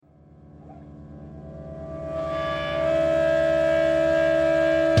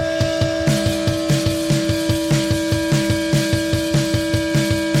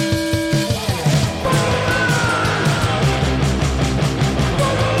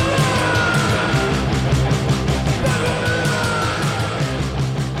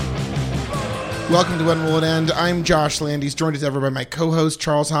Welcome to When Will It End? I'm Josh Landis, joined as ever by my co-host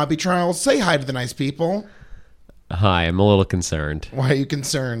Charles Hobby. Charles, say hi to the nice people. Hi, I'm a little concerned. Why are you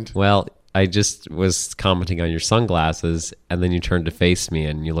concerned? Well, I just was commenting on your sunglasses, and then you turned to face me,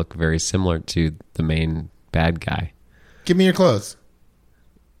 and you look very similar to the main bad guy. Give me your clothes.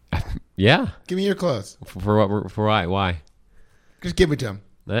 Yeah. Give me your clothes. For what? For why? Why? Just give me to him.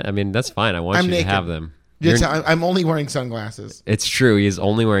 I mean, that's fine. I want I'm you naked. to have them. I'm only wearing sunglasses. It's true. He is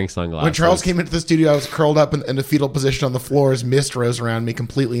only wearing sunglasses. When Charles came into the studio, I was curled up in a fetal position on the floor as mist rose around me,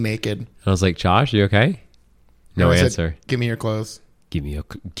 completely naked. I was like, Josh, you okay? No I said, answer. Give me your clothes. Give me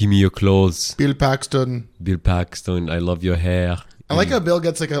your clothes. Bill Paxton. Bill Paxton, I love your hair. I like how Bill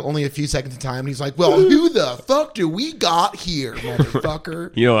gets only a few seconds of time, and he's like, well, who the fuck do we got here,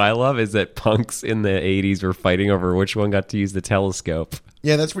 motherfucker? You know what I love is that punks in the 80s were fighting over which one got to use the telescope.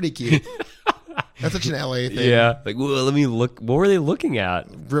 Yeah, that's pretty cute. That's such an LA thing. Yeah. Like, well, let me look. What were they looking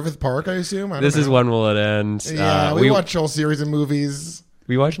at? Griffith Park, I assume? This is When Will It End? Yeah, we watch a whole series of movies.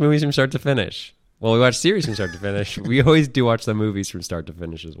 We watch movies from start to finish. Well, we watch series from start to finish. We always do watch the movies from start to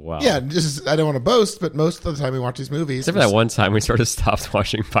finish as well. Yeah, I don't want to boast, but most of the time we watch these movies. Except for that one time we sort of stopped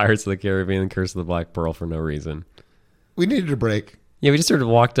watching Pirates of the Caribbean and Curse of the Black Pearl for no reason. We needed a break. Yeah, we just sort of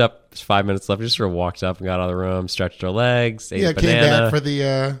walked up, 5 minutes left, we just sort of walked up and got out of the room, stretched our legs, ate a banana. Came back for the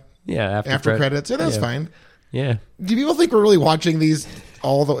after credits. Yeah, that's fine. Yeah. Do people think we're really watching these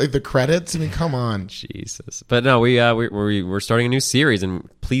all the credits? I mean, come on. Jesus. But no, we're starting a new series, and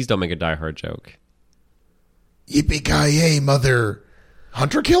please don't make a Die Hard joke. Yippee-ki-yay, mother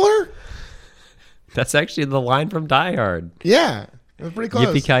hunter killer? That's actually the line from Die Hard. Yeah, it was pretty close.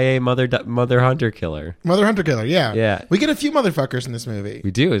 Yippee-ki-yay, mother hunter killer. Mother hunter killer, yeah. Yeah. We get a few motherfuckers in this movie.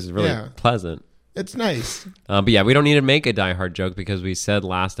 We do. It's really pleasant. It's nice. But yeah, we don't need to make a Die Hard joke because we said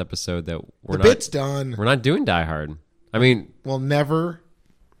last episode that the bit's done. We're not doing Die Hard. I mean, we'll never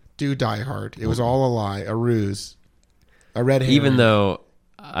do Die Hard. It was all a lie, a ruse, a red herring. Even though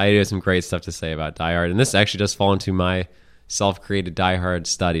I have some great stuff to say about Die Hard, and this actually does fall into my self-created Die Hard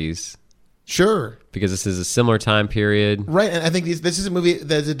studies. Sure. Because this is a similar time period. Right, and I think this is a movie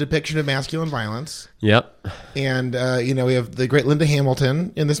that's a depiction of masculine violence. Yep. And, we have the great Linda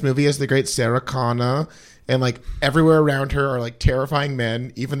Hamilton in this movie as the great Sarah Connor, and, everywhere around her are, terrifying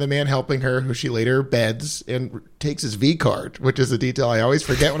men, even the man helping her, who she later beds and takes his V-card, which is a detail I always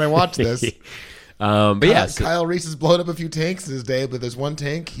forget when I watch this. But yes, Kyle Reese has blown up a few tanks in his day, but there's one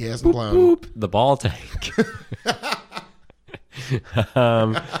tank he hasn't blown. The ball tank.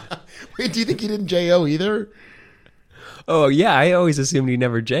 Wait, do you think he didn't J.O. either? Oh, yeah. I always assumed he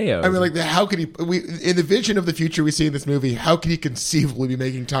never J.O. I mean, how could he... in the vision of the future we see in this movie, how could he conceivably be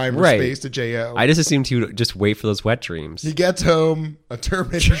making time or space to J.O.? I just assumed he would just wait for those wet dreams. He gets home, a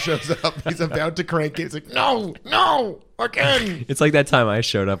Terminator shows up, he's about to crank it. He's like, no, again. It's like that time I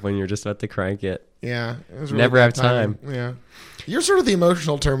showed up when you were just about to crank it. Yeah. It was really never have time. Yeah. You're sort of the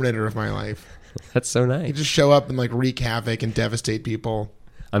emotional Terminator of my life. That's so nice. You just show up and wreak havoc and devastate people.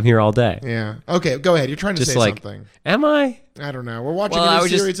 I'm here all day. Yeah. Okay, go ahead. You're trying to say something. Am I? I don't know. We're watching a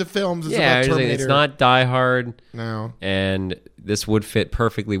series of films. It's about Terminator. It's not Die Hard. No. And this would fit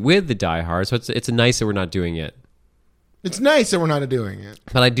perfectly with the Die Hard, so it's nice that we're not doing it. It's nice that we're not doing it.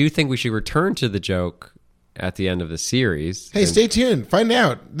 But I do think we should return to the joke at the end of the series. Hey, stay tuned. Find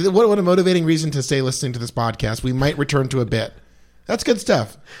out. What a motivating reason to stay listening to this podcast. We might return to a bit. That's good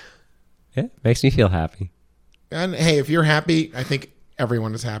stuff. Yeah, makes me feel happy. And hey, if you're happy, I think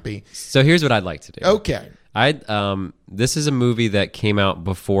everyone is happy. So here's what I'd like to do. Okay. This is a movie that came out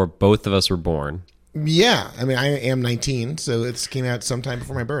before both of us were born. Yeah. I mean, I am 19, so it came out sometime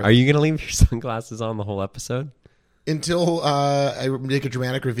before my birth. Are you going to leave your sunglasses on the whole episode? Until I make a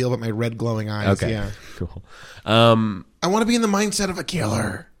dramatic reveal about my red glowing eyes. Okay. Yeah. Cool. I want to be in the mindset of a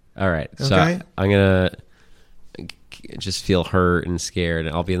killer. All right. So okay. I'm going to just feel hurt and scared,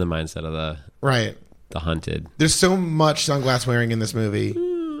 and I'll be in the mindset of the hunted. There's so much sunglass wearing in this movie.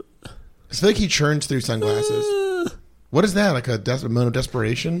 I feel like he churns through sunglasses. What is that? Like a moment of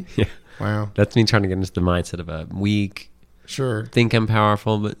desperation? Yeah. Wow. That's me trying to get into the mindset of a weak. Sure. Think I'm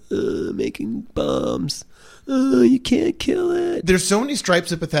powerful, but making bombs. You can't kill it. There's so many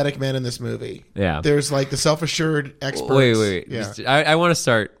stripes of pathetic men in this movie. Yeah. There's the self-assured experts. Wait. Yeah. I want to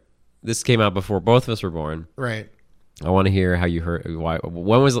start. This came out before both of us were born. Right. I want to hear how you heard.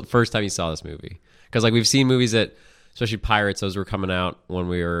 When was the first time you saw this movie? Because we've seen movies that, especially Pirates, those were coming out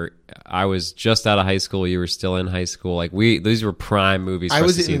when I was just out of high school. You were still in high school. These were prime movies. I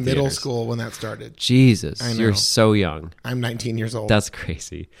was in middle school when that started. Jesus, you're so young. I'm 19 years old. That's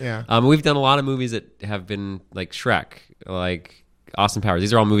crazy. Yeah. We've done a lot of movies that have been like Shrek, like Austin Powers.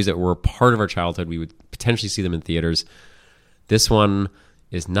 These are all movies that were part of our childhood. We would potentially see them in theaters. This one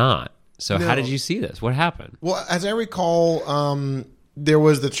is not. So No. how did you see this? What happened? Well, as I recall, there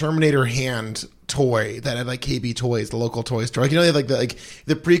was the Terminator hand toy that had like KB Toys, the local toy store. Like, you know, they had like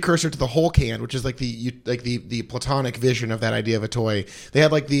the precursor to the Hulk hand, which is like the platonic vision of that idea of a toy. They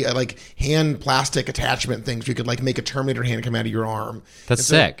had like the like hand plastic attachment things. You could like make a Terminator hand come out of your arm. That's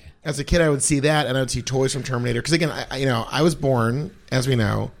sick. As a kid, I would see that, and I would see toys from Terminator. Because again, I was born, as we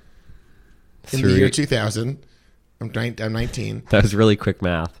know, in the year 2000. I'm 19. That was really quick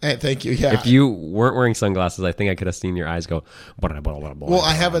math. Thank you. Yeah. If you weren't wearing sunglasses, I think I could have seen your eyes go. Well,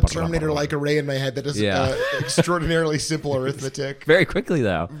 I have a Terminator-like array in my head that does extraordinarily simple arithmetic. Very quickly,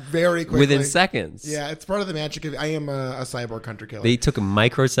 though. Very quickly. Within seconds. Yeah, it's part of the magic of. I am a cyborg hunter killer. They took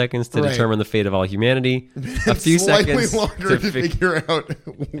microseconds to Right. determine the fate of all humanity. A few slightly seconds longer to figure out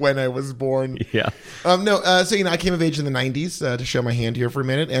when I was born. Yeah. So I came of age in the 90s to show my hand here for a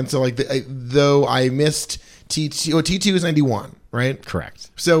minute, and so like though I missed T2. Oh, T2 is 91, right? Correct.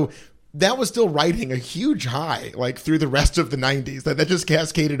 So that was still riding a huge high, like through the rest of the 90s. That just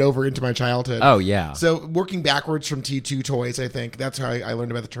cascaded over into my childhood. Oh, yeah. So working backwards from T2 toys, I think that's how I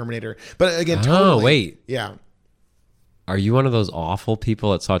learned about the Terminator. But again, Oh, totally. wait. Yeah. Are you one of those awful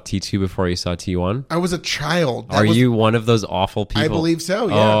people that saw T2 before you saw T1? I was a child. Are you one of those awful people? I believe so,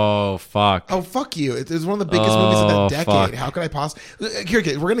 yeah. Oh, fuck. Oh, fuck you. It was one of the biggest movies of that decade. fuck. How could I possibly... Here,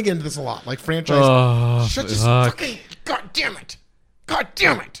 we're going to get into this a lot. Like franchise... Oh, Shut your fuck. fucking... God damn it. God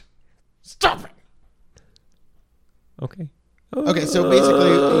damn it. Stop it. Okay. Okay, so basically,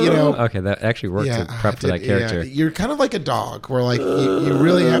 Okay, that actually worked to prep for that character. Yeah, you're kind of like a dog where like you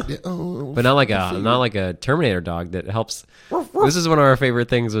really have to... But not like a Terminator dog that helps. This is one of our favorite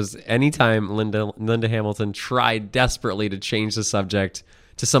things. Was anytime Linda Hamilton tried desperately to change the subject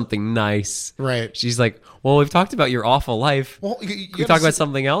to something nice. Right. She's like, "Well, we've talked about your awful life. Well, Can we talk about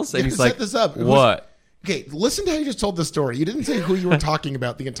something else?" And you he's gotta like, set this up. "What?" Okay, listen to how you just told the story. You didn't say who you were talking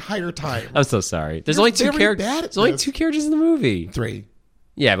about the entire time. I'm so sorry. There's You're only two very characters. bad at There's only this. two characters in the movie. 3.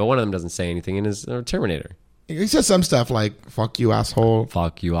 Yeah, but one of them doesn't say anything in his Terminator. He says some stuff like "fuck you, asshole,"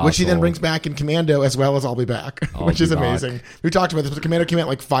 Fuck you, asshole. which he then brings back in Commando as well as "I'll be back," which is be back. amazing. We talked about this, but Commando came out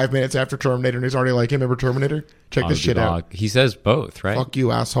like 5 minutes after Terminator, and he's already like, "Hey, remember Terminator? Check this shit out." He says both, right? Fuck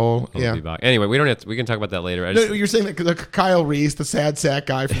you, asshole. I'll Yeah. be back. Anyway, we don't have to, we can talk about that later. I No, just, you're saying that the Kyle Reese, the sad sack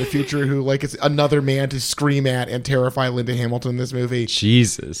guy from the future, who like is another man to scream at and terrify Linda Hamilton in this movie.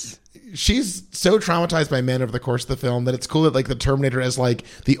 Jesus. She's so traumatized by men over the course of the film that it's cool that like the Terminator is like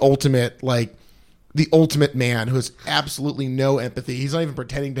the ultimate man who has absolutely no empathy. He's not even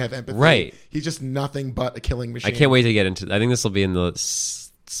pretending to have empathy. Right. He's just nothing but a killing machine. I can't wait to get into. I think this will be in the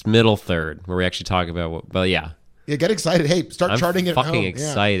middle third where we actually talk about. But yeah, Yeah, get excited. Hey, start I'm charting it. at fucking home.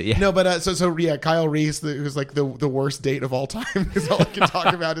 excited. Yeah. No, but so Kyle Reese, who's like the worst date of all time, is all I can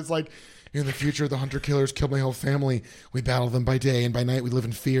talk about. Is like, in the future, the hunter killers kill my whole family. We battle them by day, and by night we live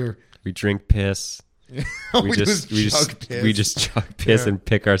in fear. We drink piss. we just chug piss and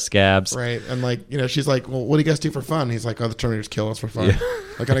pick our scabs. Right, and like she's like, well, what do you guys do for fun? He's like, oh, the Terminators kill us for fun.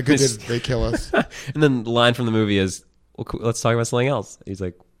 Like on a good day, they kill us. And then the line from the movie is, well, let's talk about something else. He's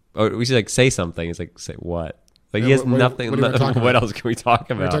like, oh, we should like say something. He's like, say what? Like he has nothing. what do you wanna talk What about? else can we talk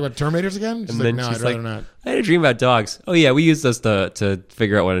We're about? talking about Terminators again. She's And like, then no, she's I'd rather like, not. I had a dream about dogs. Oh yeah, we used those to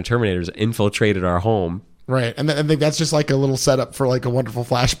figure out when a Terminator's infiltrated our home. Right, and I think that's just like a little setup for like a wonderful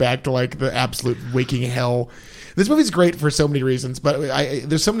flashback to like the absolute waking hell. This movie's great for so many reasons, but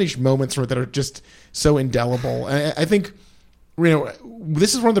there's so many moments from it that are just so indelible. And I think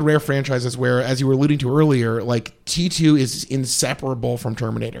this is one of the rare franchises where, as you were alluding to earlier, like T2 is inseparable from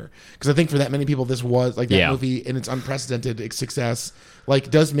Terminator, because I think for that many people, this was like that movie in its unprecedented success.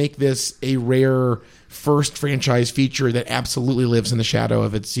 Like, does make this a rare first franchise feature that absolutely lives in the shadow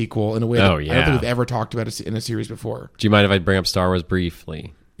of its sequel in a way that I don't think we've ever talked about in a series before. Do you mind if I bring up Star Wars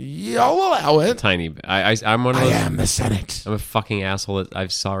briefly? Yeah, I'll allow it. Tiny bit. I'm one of I those. am the Senate. I'm a fucking asshole that I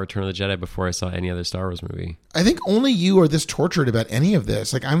saw Return of the Jedi before I saw any other Star Wars movie. I think only you are this tortured about any of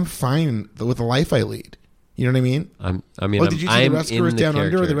this. Like, I'm fine with the life I lead. You know what I mean? Well, did you see the Rescuers Down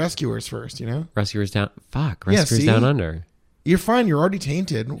Under or the Rescuers first? Rescuers Down. Fuck. Rescuers Down Under. You're fine. You're already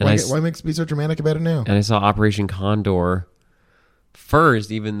tainted. Why makes me so dramatic about it now? And I saw Operation Condor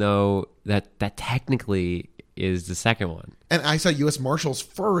first, even though that technically is the second one. And I saw U.S. Marshals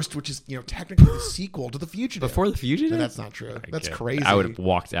first, which is technically the sequel to The Fugitive. Before The Fugitive? No, that's not true. That's crazy. I would have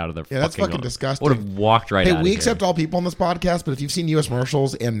walked out of the. That's fucking disgusting. Would have walked right out. Hey, we accept all people on this podcast, but if you've seen U.S.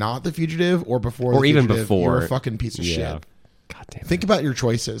 Marshals and not The Fugitive, or before, or The even Fugitive, before, you're a fucking piece of shit. God damn it. Think about your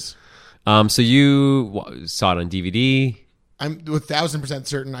choices. So you saw it on DVD. I'm 1,000%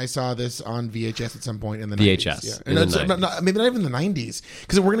 certain I saw this on VHS at some point in the VHS 90s. Yeah. in the And 90s. maybe not even the 90s,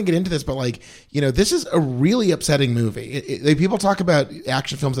 because we're going to get into this, but like, this is a really upsetting movie. Like, people talk about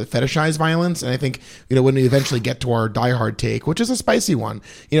action films that fetishize violence, and I think, when we eventually get to our Die Hard take, which is a spicy one,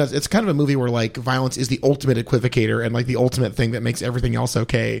 it's kind of a movie where like violence is the ultimate equivocator and like the ultimate thing that makes everything else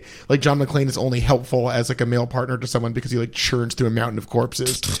okay. Like John McClane is only helpful as like a male partner to someone because he like churns through a mountain of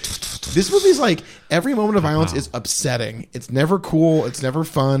corpses. This movie's like every moment of violence is upsetting. It's never cool. It's never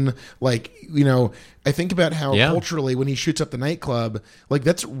fun. Like, I think about how culturally when he shoots up the nightclub, like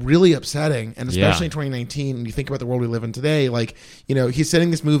that's really upsetting. And especially in 2019, when you think about the world we live in today, like, he's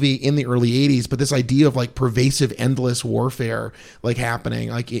setting this movie in the early 80s, but this idea of like pervasive, endless warfare, like happening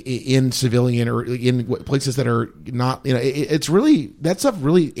like in civilian or in places that are not, it's really, that stuff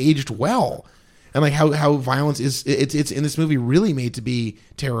really aged well. And like how violence is, it's in this movie really made to be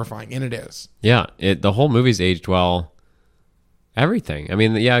terrifying, and it is. Yeah, the whole movie's aged well. Everything. I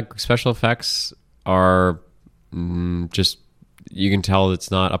mean, special effects are just, you can tell it's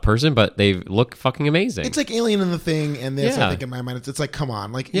not a person, but they look fucking amazing. It's like Alien and the Thing, and this, I think in my mind, it's like, come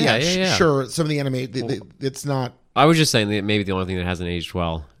on, like sure, some of the it's not. I was just saying that maybe the only thing that hasn't aged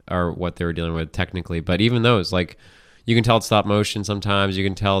well are what they were dealing with technically, but even those, like, you can tell it's stop motion sometimes. You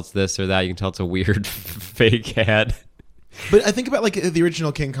can tell it's this or that. You can tell it's a weird fake head. But I think about like the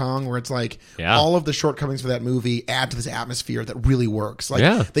original King Kong, where it's like all of the shortcomings for that movie add to this atmosphere that really works.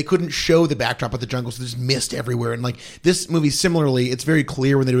 Like they couldn't show the backdrop of the jungle, so there's mist everywhere. And like this movie, similarly, it's very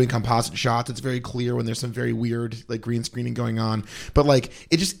clear when they're doing composite shots. It's very clear when there's some very weird like green screening going on. But like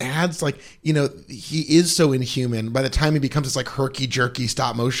it just adds like, he is so inhuman. By the time he becomes this like herky jerky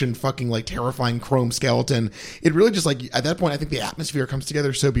stop motion fucking like terrifying chrome skeleton, it really just like at that point I think the atmosphere comes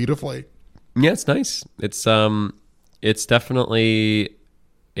together so beautifully. Yeah, it's nice. It's definitely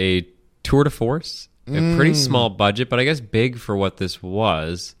a tour de force, a pretty small budget, but I guess big for what this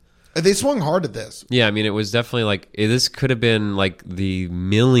was. They swung hard at this. Yeah, I mean, it was definitely like, this could have been like the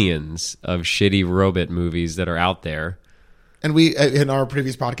millions of shitty robot movies that are out there. And we, in our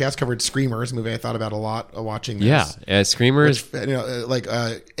previous podcast, covered Screamers, a movie I thought about a lot watching this. Yeah, Screamers. Which, like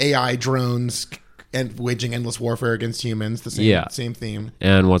AI drones and waging endless warfare against humans, the same theme.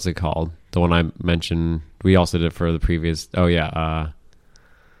 And what's it called? The one I mentioned, we also did it for the previous. Oh yeah,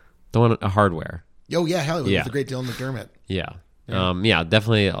 the one Hardware. Oh yeah, hell yeah, with the great Dylan McDermott. Yeah,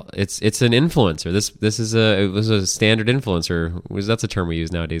 definitely. It's an influencer. It was a standard influencer. That's a term we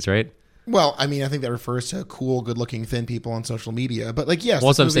use nowadays, right? Well, I mean, I think that refers to cool, good-looking, thin people on social media. But like, yes.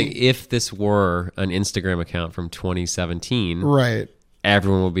 Well, I'm saying, if this were an Instagram account from 2017, right,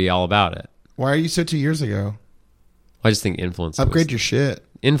 everyone would be all about it. Why are you so 2 years ago? I just think influencing. Upgrade your shit.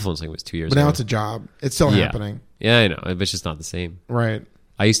 Influencing was 2 years ago. But now it's a job. It's still happening. Yeah, I know. It's just not the same. Right.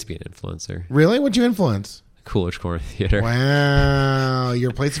 I used to be an influencer. Really? What'd you influence? Coolidge Corner Theater. Wow.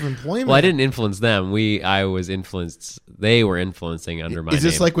 Your place of employment. Well, I didn't influence them. I was influenced. They were influencing under my name. Is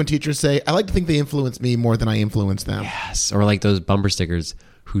this like when teachers say, I like to think they influenced me more than I influenced them? Yes. Or like those bumper stickers.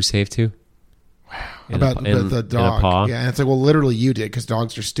 Who saved who? Wow. About the dog. In a paw. Yeah, and it's like, well, literally you did, because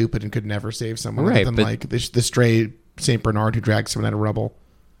dogs are stupid and could never save someone. Right. Other than like the stray St. Bernard who drags someone out of rubble.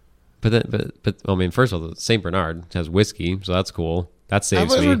 But I mean, first of all, St. Bernard has whiskey, so that's cool. That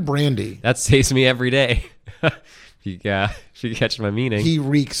saves me. I've heard brandy. That saves me every day. If you catch my meaning. He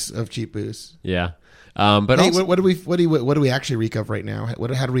reeks of cheap booze. Yeah. But hey, also, what do we actually reek of right now?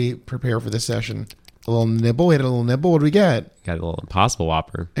 How do we prepare for this session? A little nibble. We had a little nibble. What do we get? Got a little Impossible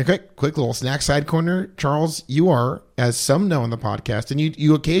Whopper. Okay, quick little snack side corner. Charles, you are, as some know on the podcast, and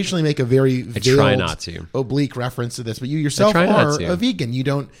you occasionally make a very veiled, try not to, oblique reference to this, but you yourself are a vegan. You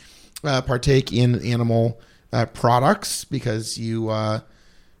don't partake in animal products because you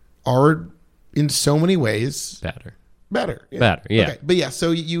are in so many ways better. Yeah. Yeah. Okay. But yeah,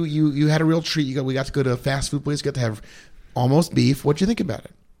 so you had a real treat. We got to go to a fast food place. Got to have almost beef. What'd you think about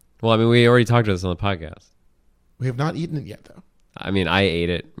it? Well, I mean, we already talked about this on the podcast. We have not eaten it yet, though. I mean, I ate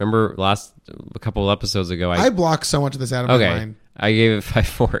it. Remember a couple of episodes ago? I blocked so much of this out of my mind. I gave it 5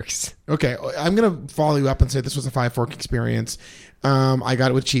 forks. Okay, I'm going to follow you up and say this was a 5-fork experience. I got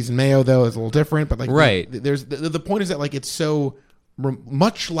it with cheese and mayo, though. It's a little different. But like, right. The point is that like it's so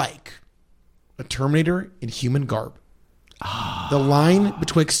much like a Terminator in human garb. The line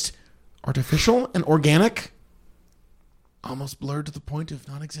betwixt artificial and organic almost blurred to the point of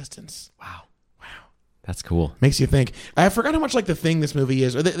non-existence. Wow. That's cool. Makes you think. I forgot how much like The Thing this movie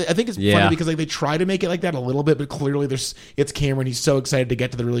is. I think it's funny because like they try to make it like that a little bit, but clearly it's Cameron. He's so excited to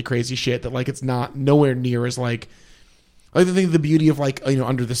get to the really crazy shit that like it's not nowhere near as like. I think the beauty of like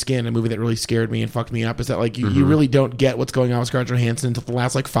Under the Skin, a movie that really scared me and fucked me up, is that like you really don't get what's going on with Scarlett Johansson until the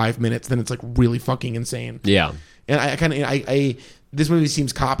last like 5 minutes. Then it's like really fucking insane. Yeah. And I kind of I this movie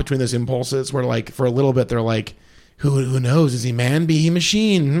seems caught between those impulses where like for a little bit they're like, who knows? Is he man? Be he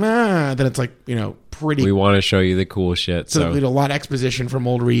machine? Then it's like, pretty. We want to show you the cool shit. So So we did a lot of exposition from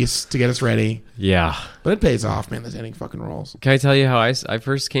old Reese to get us ready, yeah. but it pays off, man. This ending fucking rolls. Can I tell you how I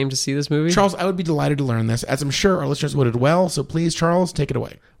first came to see this movie? Charles, I would be delighted to learn this, as I'm sure our listeners would as well. So please, Charles, take it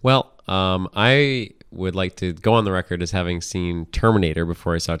away. Well, I would like to go on the record as having seen Terminator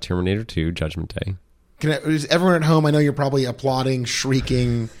before I saw Terminator 2: Judgment Day. Is everyone at home? I know you're probably applauding,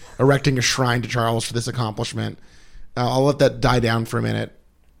 shrieking, erecting a shrine to Charles for this accomplishment. I'll let that die down for a minute.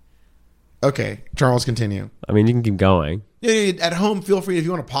 Okay, Charles, continue. I mean, you can keep going. Yeah, at home, feel free if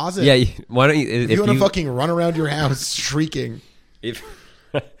you want to pause it. Yeah, why don't you? if you want to fucking run around your house shrieking. If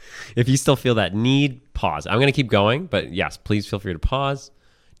if you still feel that need, pause. I'm going to keep going, but yes, please feel free to pause.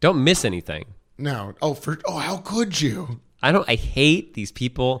 Don't miss anything. No. How could you? I hate these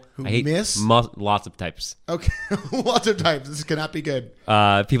people Who I hate miss? lots of types. Okay, lots of times. This cannot be good.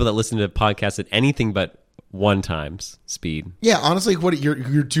 People that listen to podcasts at anything but 1 times speed. Yeah, honestly, what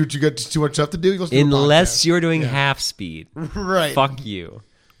you're too got too much stuff to do. You listen to a Unless podcast. you're doing half speed. Right. Fuck you.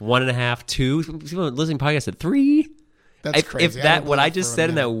 1.5, 2. People are listening to podcasts at 3. That's crazy. If that what I just said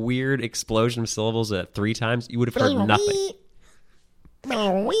in that weird explosion of syllables at 3 times, you would have heard nothing.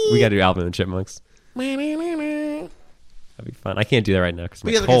 We got to do Alvin and the Chipmunks. That'd be fun. I can't do that right now because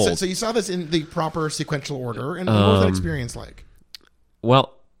I'm cold. So you saw this in the proper sequential order, and what was that experience like?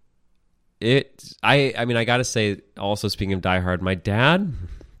 Well, I mean, I got to say, also speaking of Die Hard, my dad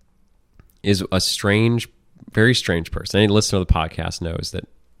is a very strange person. Any listener to the podcast knows that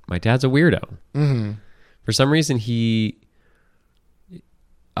my dad's a weirdo. Mm-hmm. For some reason, he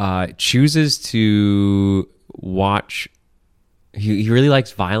chooses to watch. He really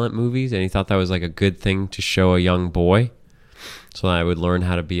likes violent movies, and he thought that was like a good thing to show a young boy, so that I would learn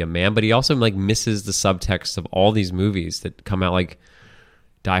how to be a man. But he also like misses the subtext of all these movies that come out. Like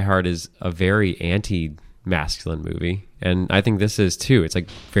Die Hard is a very anti-masculine movie, and I think this is too. It's like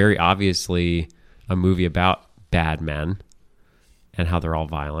very obviously a movie about bad men and how they're all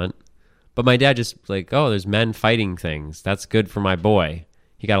violent. But my dad just like, oh, there's men fighting things. That's good for my boy.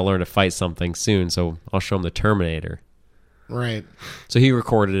 He got to learn to fight something soon, so I'll show him the Terminator. Right. So he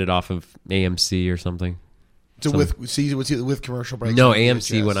recorded it off of AMC or something. So with commercial breaks? No,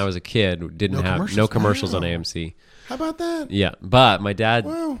 AMC when I was a kid didn't have no commercials on AMC. How about that? Yeah, but my dad,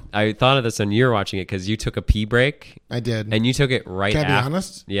 Wow. I thought of this when you were watching it because you took a pee break. I did. And you took it right Can I be after.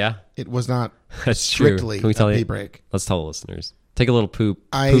 honest? Yeah. It was not That's true. strictly Can we tell a you? pee break. Let's tell the listeners. Take a little poo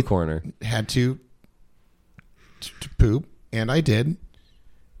corner. Had to poop, and I did,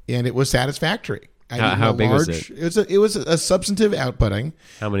 and it was satisfactory. How big was it? It was a substantive outputting.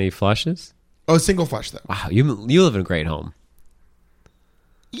 How many flushes? Oh, single flush though. Wow, you live in a great home.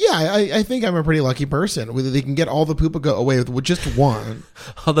 Yeah, I think I'm a pretty lucky person. They can get all the poop go away with just one.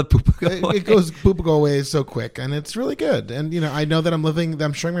 All the poop. It goes poop go away so quick, and it's really good. And I know that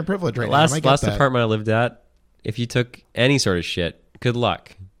I'm showing my privilege right now. Last that. apartment I lived at, if you took any sort of shit, good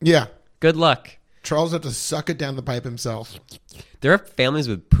luck. Yeah, Good luck. Charles had to suck it down the pipe himself. There are families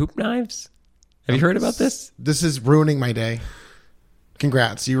with poop knives. Have you heard about this? This is ruining my day.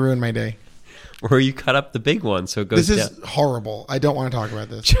 Congrats, you ruined my day. Where you cut up the big one so it goes This is down. horrible. I don't want to talk about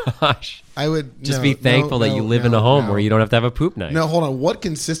this. Josh, I would just be thankful that you live in a home where you don't have to have a poop knife. No, hold on. What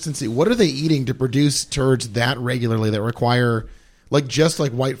consistency? What are they eating to produce turds that regularly that require just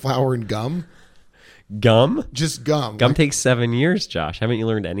like white flour and gum? Gum? Just gum. Gum takes 7 years, Josh. Haven't you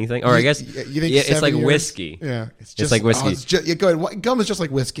learned anything? Or I guess you think it's 7 like years? whiskey. Yeah, it's like whiskey. Go ahead. Gum is just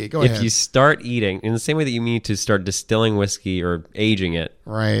like whiskey. Go If ahead. you start eating, in the same way that you need to start distilling whiskey or aging it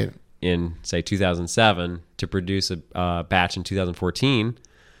Right. in, say, 2007 to produce a batch in 2014,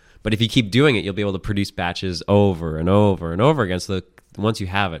 but if you keep doing it, you'll be able to produce batches over and over and over again. So once you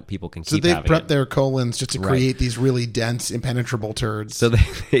have it, people can So keep they've having prepped it. their colons just to create these really dense, impenetrable turds. So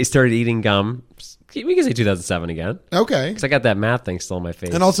they started eating gum. We can say 2007 again. Okay. Because I got that math thing still on my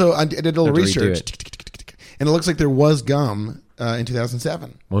face. And also, I did a little Have to redo research, and it looks like there was gum in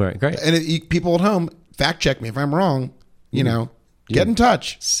 2007. All right, great. And people at home, fact check me if I'm wrong. Get in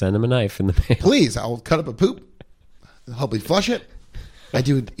touch, Send him a knife in the mail. please. I'll cut up a poop, hopefully flush it. I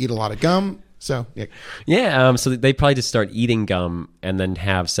do eat a lot of gum, so yeah. Yeah, so they probably just start eating gum and then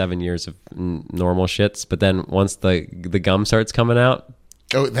have 7 years of normal shits. But then once the gum starts coming out,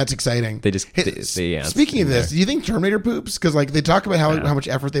 Oh, that's exciting. They just- Hey, yeah, speaking of it's this, do you think Terminator poops? Because they talk about how much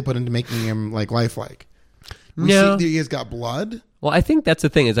effort they put into making him lifelike. No. He has got blood. well, I think that's the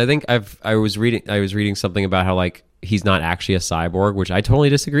thing. I was reading something about how he's not actually a cyborg, which I totally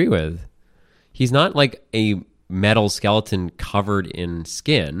disagree with. He's not like a metal skeleton covered in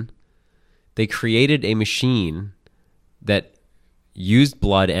skin. They created a machine that used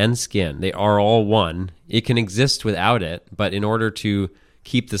blood and skin. They are all one. It can exist without it, but in order to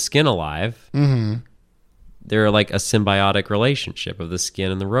keep the skin alive, they're like a symbiotic relationship of the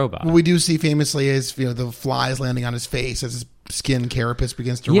skin and the robot. What we do see famously is the flies landing on his face as his skin carapace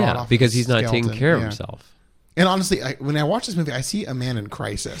begins to rot off. Because of his he's not skeleton. taking care of himself. And honestly, when I watch this movie, I see a man in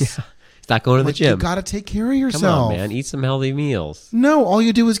crisis. He's not going to the gym. You got to take care of yourself. Come on, man. Eat some healthy meals. No, all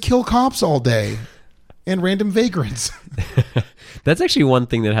you do is kill cops all day and random vagrants. That's actually one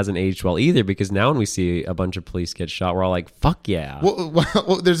thing that hasn't aged well either, because now when we see a bunch of police get shot, we're all like, fuck yeah.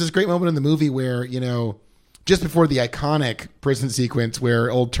 Well, there's this great moment in the movie where, just before the iconic prison sequence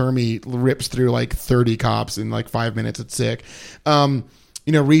where old Termy rips through like 30 cops in like 5 minutes, it's sick.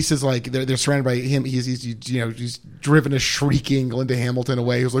 Reese is like, they're surrounded by him. He's driven a shrieking Linda Hamilton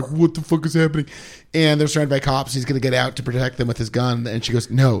away. Who's like, what the fuck is happening? And they're surrounded by cops. He's going to get out to protect them with his gun. And she goes,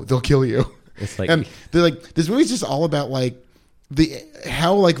 no, they'll kill you. It's like, and they're like, this movie's just all about like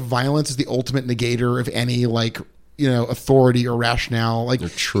how like violence is the ultimate negator of any like, authority or rationale, like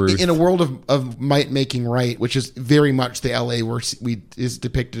truth. In a world of might making right, which is very much the LA where is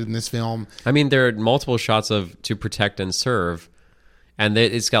depicted in this film. I mean, there are multiple shots of to protect and serve, and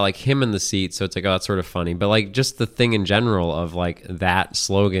it's got like him in the seat, so it's like, oh, that's sort of funny. But like just the thing in general of like that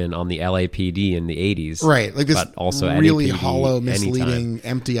slogan on the LAPD in the 80s. Right. Like this but also really NAPD hollow, misleading,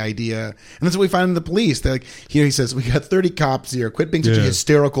 empty idea. And that's what we find in the police. They're like, he says, we got 30 cops here. Quit being such a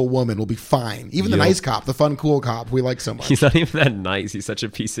hysterical woman. We'll be fine. Even the nice cop, the fun, cool cop we like so much. He's not even that nice. He's such a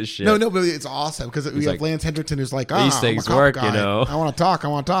piece of shit. No, but it's awesome because we have Lance Hendrickson who's like, these things work, guy. I want to talk.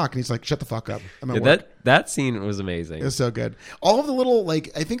 And he's like, shut the fuck up. That scene was amazing. It's so good. All of the little, like,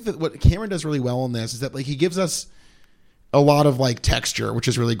 I think that what Cameron does really well in this is that, like, he gives us a lot of, like, texture, which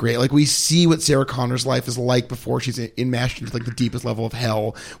is really great. Like, we see what Sarah Connor's life is like before she's enmeshed into, like, the deepest level of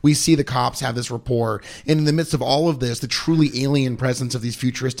hell. We see the cops have this rapport. And in the midst of all of this, the truly alien presence of these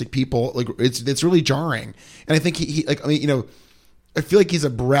futuristic people, like, it's really jarring. And I think he like, I mean, I feel like he's a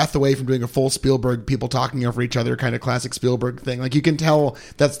breath away from doing a full Spielberg, people talking over each other kind of classic Spielberg thing. Like, you can tell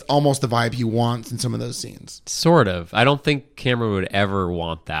that's almost the vibe he wants in some of those scenes. Sort of. I don't think Cameron would ever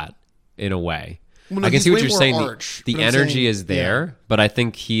want that in a way. Well, no, I can see what you're saying. Arch, the energy is there, but I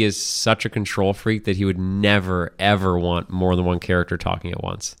think he is such a control freak that he would never, ever want more than one character talking at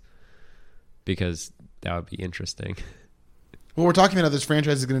once, because that would be interesting. Well, we're talking about how this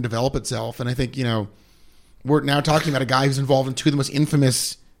franchise is going to develop itself, and I think, we're now talking about a guy who's involved in two of the most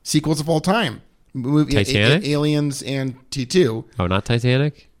infamous sequels of all time. Titanic? Aliens and T2. Oh, not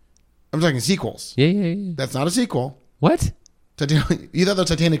Titanic? I'm talking sequels. Yeah. That's not a sequel. What? You thought that was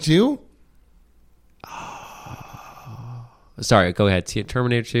Titanic 2? Sorry, go ahead.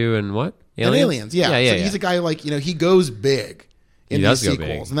 Terminator 2 and what? Aliens, yeah. Yeah. He's a guy like, he goes big in these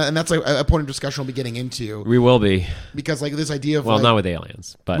sequels. And that's like a point of discussion we'll be getting into. We will be. Because like this idea of not with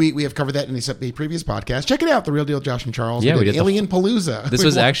aliens, but we have covered that in a previous podcast. Check it out, The Real Deal, Josh and Charles. Yeah, we did Alien Palooza. This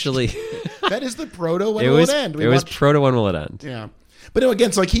was actually that is the proto When Will It End. It was proto When Will It End. Yeah. But no,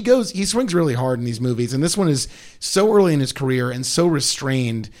 again, so like he swings really hard in these movies, and this one is so early in his career and so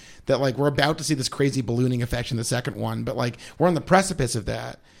restrained that like we're about to see this crazy ballooning effect in the second one, but like we're on the precipice of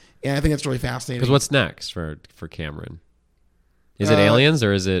that, and I think that's really fascinating. Because what's next for Cameron? Is it Aliens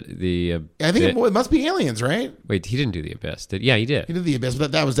or is it the? I think it must be Aliens, right? Wait, he didn't do The Abyss. Yeah, he did. He did The Abyss,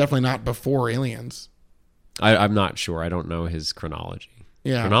 but that was definitely not before Aliens. I'm not sure. I don't know his chronology.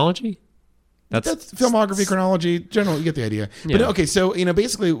 Yeah, chronology. That's filmography, chronology, general. You get the idea. Yeah. But okay, so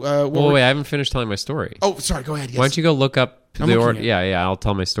basically. Wait, I haven't finished telling my story. Oh, sorry. Go ahead. Yes. Why don't you go look up the order? Yeah. I'll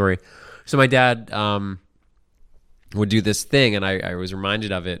tell my story. So my dad would do this thing, and I was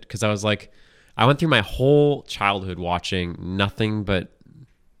reminded of it because I was like, I went through my whole childhood watching nothing but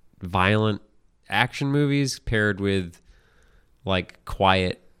violent action movies paired with like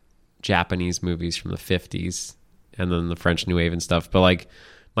quiet Japanese movies from the 50s and then the French New Wave and stuff. But like.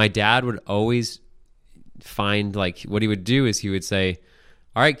 My dad would always find, like, what he would do is he would say,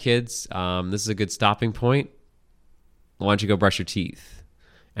 all right, kids, this is a good stopping point. Why don't you go brush your teeth?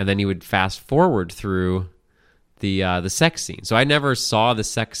 And then he would fast forward through the sex scene. So I never saw the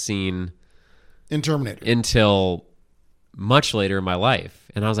sex scene in Terminator until much later in my life.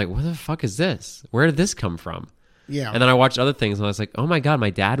 And I was like, what the fuck is this? Where did this come from? Yeah. And then I watched other things, and I was like, oh, my God, my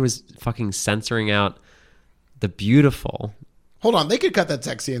dad was fucking censoring out the beautiful... Hold on, they could cut that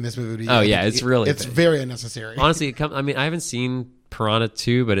sex scene in this movie. Oh yeah, it's very unnecessary. Honestly, I haven't seen Piranha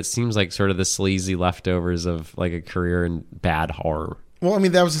 2, but it seems like sort of the sleazy leftovers of like a career in bad horror. Well, I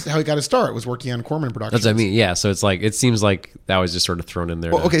mean, that was how he got his start, was working on Corman Productions. That's what I mean. Yeah. So it's like, it seems like that was just sort of thrown in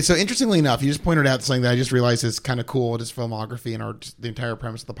there. Well, okay, so interestingly enough, you just pointed out something that I just realized is kind of cool, his filmography and the entire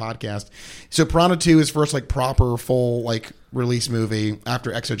premise of the podcast. So Piranha 2 is first like proper full like release movie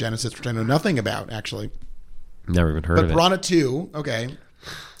after Exogenesis, which I know nothing about actually. Never even heard But of it. Piranha 2, okay.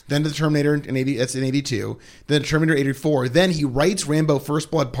 Then the Terminator in 80, that's in 82. Then Terminator 84. Then he writes Rambo First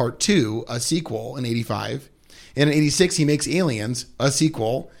Blood Part 2, a sequel in 85. And in 86 he makes Aliens, a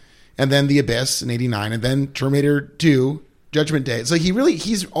sequel. And then The Abyss in 89. And then Terminator 2, Judgment Day. So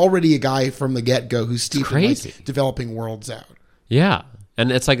he's already a guy from the get-go who's steeped in like, developing worlds out. Yeah.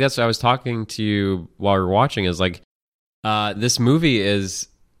 And it's like, that's what I was talking to you while we were watching, is like, this movie is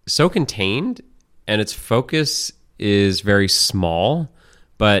so contained and its focus is very small,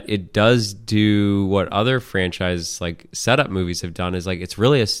 but it does do what other franchise like setup movies have done, is like, it's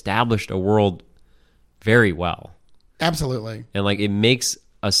really established a world very well. Absolutely. And like, it makes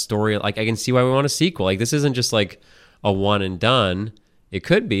a story, like, I can see why we want a sequel. Like, this isn't just like a one and done. It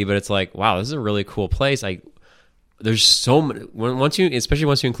could be, but it's like, wow, this is a really cool place. Like, there's so many, especially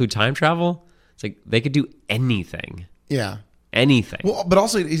once you include time travel, it's like they could do anything. Yeah. Anything. Well, but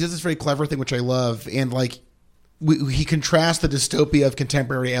also he does this very clever thing, which I love. And like, he contrasts the dystopia of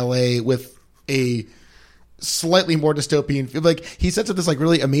contemporary LA with a slightly more dystopian, like he sets up this like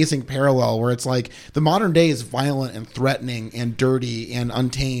really amazing parallel where it's like the modern day is violent and threatening and dirty and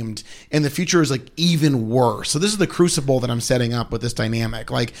untamed, and the future is like even worse. So this is the crucible that I'm setting up with this dynamic.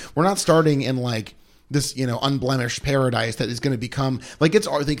 Like, we're not starting in like this, unblemished paradise that is going to become like,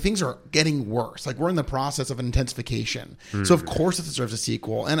 I think things are getting worse. Like, we're in the process of an intensification. So of course it deserves a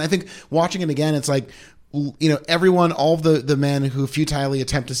sequel. And I think watching it again, it's like, everyone, all of the men who futilely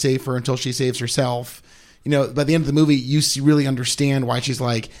attempt to save her until she saves herself, by the end of the movie, you really understand why she's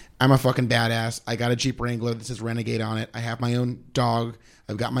like, I'm a fucking badass. I got a Jeep Wrangler that says Renegade on it. I have my own dog.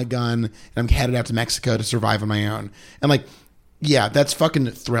 I've got my gun, and I'm headed out to Mexico to survive on my own. And like, yeah, that's fucking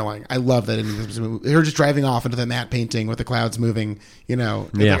thrilling. I love that. Her just driving off into the matte painting with the clouds moving, Yeah.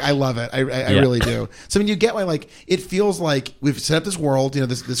 Like, I love it. I really do. So I mean, you get why, like, it feels like we've set up this world,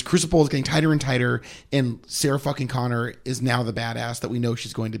 this crucible is getting tighter and tighter, and Sarah fucking Connor is now the badass that we know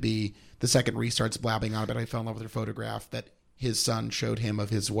she's going to be. The second Reese starts blabbing on about I fell in love with her photograph that his son showed him of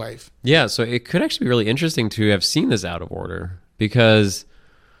his wife. Yeah, so it could actually be really interesting to have seen this out of order, because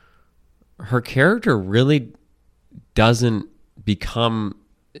her character really doesn't become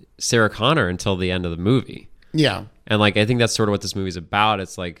Sarah Connor until the end of the movie. Yeah. And like, I think that's sort of what this movie's about.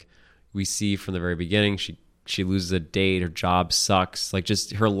 It's like, we see from the very beginning, she loses a date, her job sucks. Like,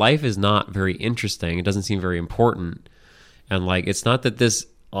 just her life is not very interesting. It doesn't seem very important. And like, it's not that this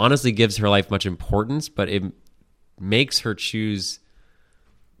honestly gives her life much importance, but it makes her choose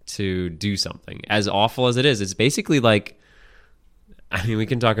to do something. As awful as it is, it's basically like, I mean, we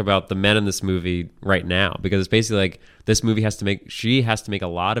can talk about the men in this movie right now, because it's basically like she has to make a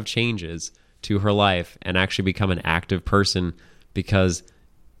lot of changes to her life and actually become an active person, because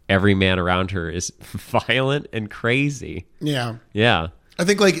every man around her is violent and crazy. Yeah. Yeah. I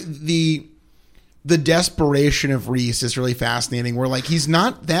think like the desperation of Reese is really fascinating, where like, he's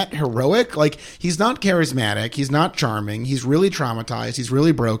not that heroic. Like, he's not charismatic. He's not charming. He's really traumatized. He's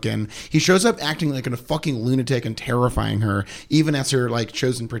really broken. He shows up acting like a fucking lunatic and terrifying her, even as her like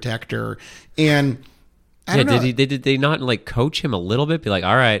chosen protector. And I don't know. Did they not like coach him a little bit? Be like,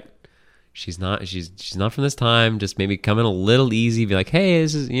 all right, she's not from this time. Just maybe come in a little easy. Be like, hey,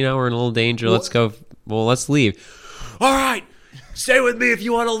 this is, we're in a little danger. Let's go. Well, let's leave. All right, stay with me if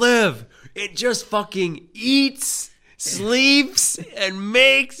you want to live. It just fucking eats, sleeps, and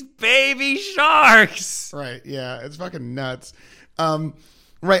makes baby sharks. Right. Yeah. It's fucking nuts.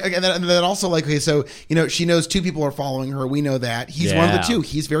 Right. And then also, like, okay, so, she knows two people are following her. We know that. He's one of the two.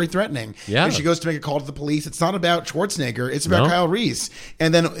 He's very threatening. Yeah. And she goes to make a call to the police. It's not about Schwarzenegger. It's about Kyle Reese.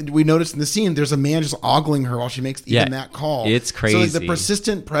 And then we notice in the scene, there's a man just ogling her while she makes even that call. It's crazy. So, like, the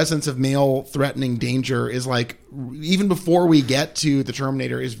persistent presence of male threatening danger is, like, even before we get to the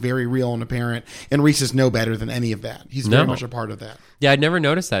Terminator, is very real and apparent. And Reese is no better than any of that. He's very much a part of that. Yeah, I'd never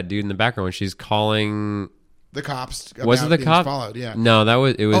noticed that dude in the background when she's calling the cops. Was it the cop? Followed, yeah. No,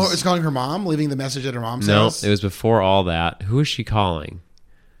 it was. Oh, it's calling her mom, leaving the message at her mom's house. No, it was before all that. Who was she calling?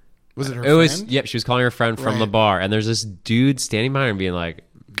 Was it her friend? Yep, she was calling her friend from the bar, and there's this dude standing by her and being like,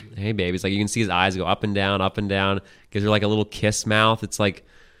 "Hey, baby." It's like, you can see his eyes go up and down, gives her like a little kiss mouth. It's like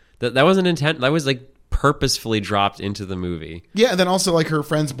that wasn't intent. That was like purposefully dropped into the movie. Yeah, and then also like her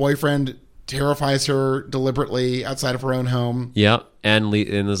friend's boyfriend terrifies her deliberately outside of her own home. Yep. And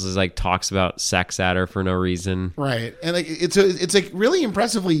this is like talks about sex at her for no reason. Right. And like it's like really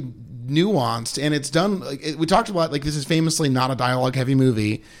impressively nuanced, and it's done. Like, we talked about, like, this is famously not a dialogue heavy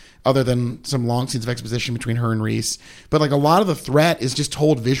movie, other than some long scenes of exposition between her and Reese. But like a lot of the threat is just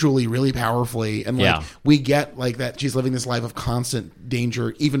told visually really powerfully, and like we get like that she's living this life of constant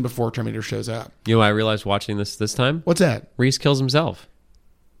danger even before Terminator shows up. You know what I realized watching this time? What's that? Reese kills himself.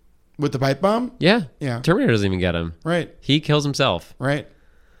 With the pipe bomb? Yeah. Yeah. Terminator doesn't even get him. Right. He kills himself. Right.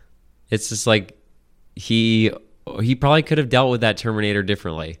 It's just like he probably could have dealt with that Terminator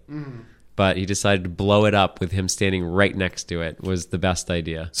differently. But he decided to blow it up with him standing right next to it was the best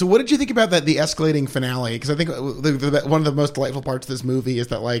idea. So what did you think about the escalating finale? Because I think one of the most delightful parts of this movie is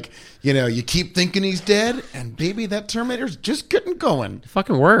that, like, you know, you keep thinking he's dead, and baby, that Terminator's just getting going. It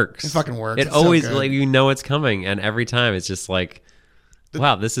fucking works. It fucking works. It It's always, so good. like, you know it's coming, and every time it's just like,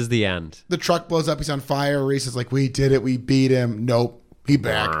 wow, this is the end. The truck blows up. He's on fire. Reese is like, we did it. We beat him. Nope. He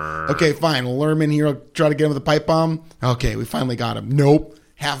back. Okay, fine. We'll lure him in here. Try to get him with a pipe bomb. Okay, we finally got him. Nope.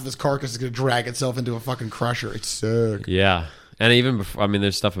 Half of his carcass is going to drag itself into a fucking crusher. It's sick. Yeah. And even before, I mean,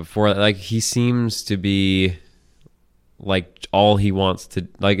 there's stuff before that. Like, he seems to be, like, all he wants to,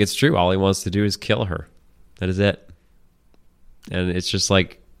 like, it's true. All he wants to do is kill her. That is it. And it's just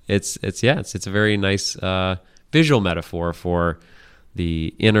like, it's a very nice visual metaphor for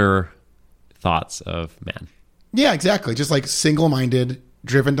the inner thoughts of man. Yeah, exactly. Just like single-minded,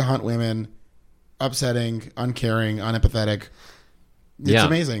 driven to hunt women, upsetting, uncaring, unempathetic. It's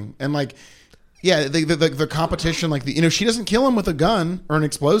amazing. And like, yeah, the competition, like, she doesn't kill him with a gun or an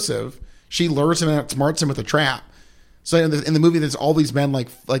explosive. She lures him and outsmarts him with a trap. So in the movie, there's all these men like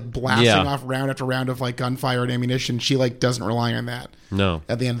blasting off round after round of like gunfire and ammunition. She like doesn't rely on that. No.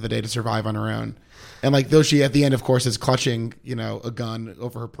 At the end of the day, to survive on her own. And like, though she at the end, of course, is clutching, you know, a gun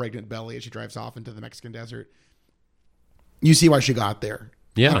over her pregnant belly as she drives off into the Mexican desert. You see why she got there.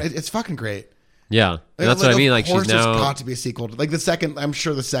 Yeah. It's fucking great. Yeah. And that's what I mean. Like, she's now, there's got to be a sequel. Like the second, I'm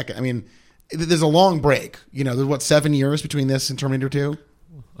sure the second. I mean, there's a long break. You know, there's what, 7 years between this and Terminator 2.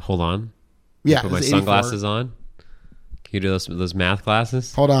 Hold on. Yeah, Put my sunglasses on. Can you do those math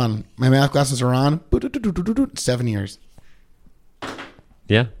glasses? Hold on, my math glasses are on. 7 years.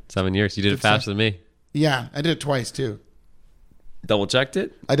 Yeah, 7 years. You did it faster than me. Yeah, I did it twice too. Double checked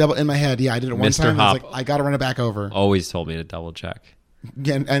it? I double in my head. Yeah, I did it one Mr. time. I was Hop like, I got to run it back over. Always told me to double check.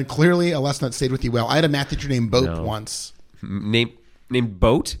 And clearly, a lesson that stayed with you well. I had a math teacher named Bope once. Named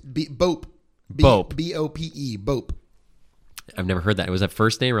Boat? Bope. Bope. B-O-P-E. Bope. I've never heard that. Was that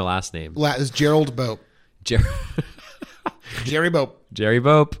first name or last name? It's Gerald Bope. Jerry Bope. Jerry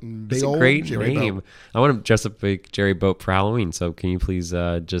Bope. Big That's a old great Jerry name. Bope. I want to dress up like Jerry Bope for Halloween. So can you please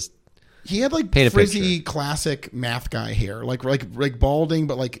just He had like paint a frizzy picture. classic math guy hair, like balding,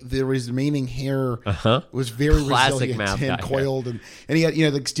 but like the remaining hair was very Classic resilient math and guy coiled, and he had, you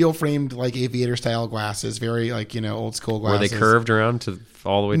know, like steel framed like aviator style glasses, very like, you know, old school Were glasses. they curved around to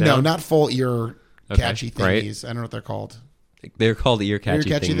all the way down? No, not full ear catchy thingies. right. I don't know what they're called. They're called ear catchy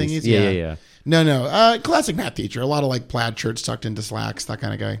thingies. Yeah. No. Classic math teacher. A lot of like plaid shirts tucked into slacks. That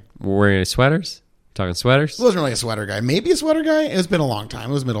kind of guy. Wearing any sweaters? Talking sweaters? He wasn't really a sweater guy. Maybe a sweater guy. It's been a long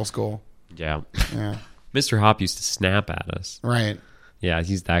time. It was middle school. Yeah. Yeah. Mr. Hop used to snap at us. Right. Yeah,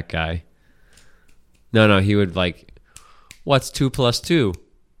 he's that guy. No, he would like, what's 2 plus 2?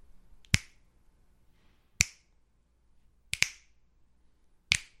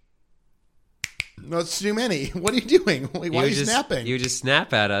 No, it's too many. What are you doing? Why are you snapping? He would just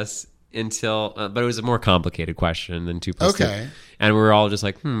snap at us until, but it was a more complicated question than 2 plus 2. Okay. And we were all just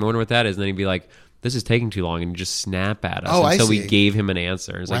like, I wonder what that is. And then he'd be like, this is taking too long, and he'd just snap at us until we gave him an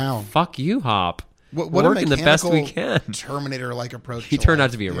answer. It's like, fuck you, Hop. What we're working the best we can. Terminator-like approach. He turned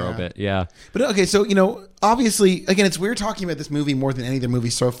out to be a robot. Yeah. But okay, so, you know, obviously, again, it's weird talking about this movie more than any other movie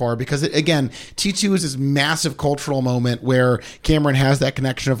so far because, again, T2 is this massive cultural moment where Cameron has that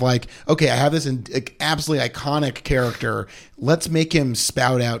connection of like, okay, I have this absolutely iconic character. Let's make him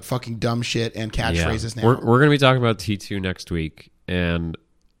spout out fucking dumb shit and catchphrases now. We're going to be talking about T2 next week, and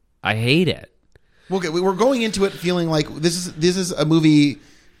I hate it. Okay, we're going into it feeling like this is a movie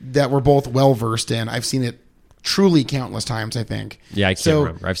that we're both well versed in. I've seen it truly countless times, I think. Yeah, I can't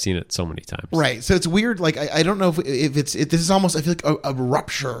remember. I've seen it so many times. Right. So it's weird. Like, I don't know if this is almost, I feel like a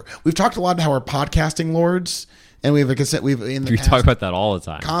rupture. We've talked a lot about how we're podcasting lords, and we talk about that all the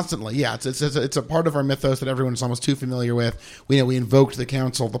time. Constantly. Yeah. It's a part of our mythos that everyone is almost too familiar with. We invoked the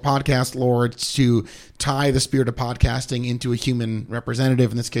council of the podcast lords to tie the spirit of podcasting into a human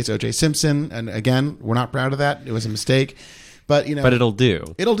representative, in this case, O.J. Simpson. And again, we're not proud of that. It was a mistake. But, you know, but it'll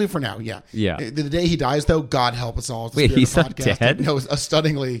do. It'll do for now, yeah. Yeah. The day he dies, though, God help us all. Wait, he's not dead? No,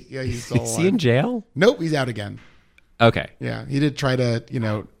 stunningly, yeah, he's still alive. Is he in jail? Nope, he's out again. Okay. Yeah, he did try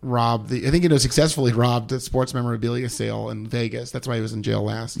to, rob I think, successfully robbed the sports memorabilia sale in Vegas. That's why he was in jail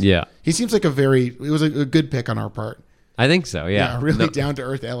last. Yeah. He seems like it was a good pick on our part. I think so, yeah. Really down to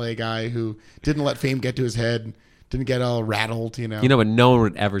earth LA guy who didn't let fame get to his head, didn't get all rattled, but no one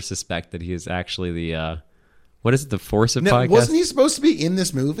would ever suspect that he is actually the, what is it, the Force of podcast? Wasn't he supposed to be in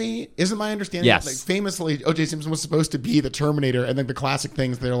this movie? Isn't my understanding? Yes. Like, famously, O.J. Simpson was supposed to be the Terminator, and then the classic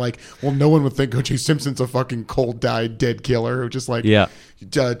things, they're like, well, no one would think O.J. Simpson's a fucking cold-died dead killer who just,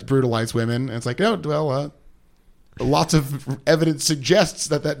 brutalized women. And it's like, oh, well, lots of evidence suggests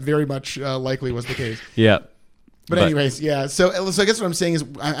that very much likely was the case. Yeah. But anyways, yeah. So I guess what I'm saying is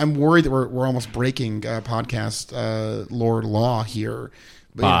I'm worried that we're almost breaking podcast lore law here.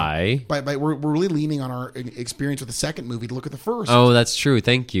 But, we're really leaning on our experience with the second movie to look at the first. Oh, that's true.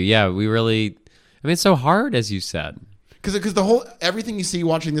 Thank you. Yeah, we really. I mean, it's so hard, as you said. Because everything you see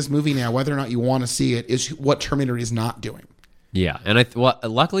watching this movie now, whether or not you want to see it, is what Terminator is not doing. Yeah, and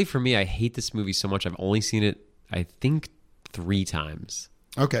luckily for me, I hate this movie so much. I've only seen it, I think, 3 times.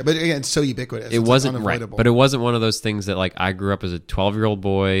 Okay, but again, it's so ubiquitous. It wasn't right, but it wasn't one of those things that I grew up as a 12-year-old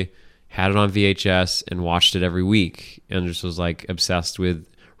boy, had it on VHS, and watched it every week, and just was obsessed with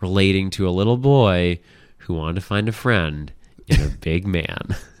relating to a little boy who wanted to find a friend in a big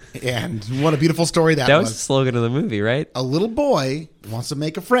man. And what a beautiful story that was. That was the slogan of the movie, right? A little boy wants to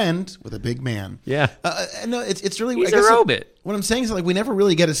make a friend with a big man. Yeah. No, it's really. He's a robot. What I'm saying is we never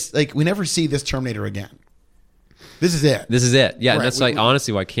really we never see this Terminator again. This is it. Yeah, right. And that's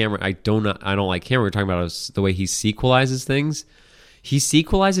honestly why Cameron. I don't like Cameron. We're talking about the way he sequelizes things. He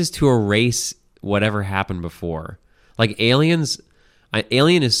sequelizes to erase whatever happened before. Aliens.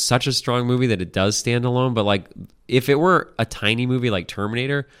 Alien is such a strong movie that it does stand alone. But if it were a tiny movie like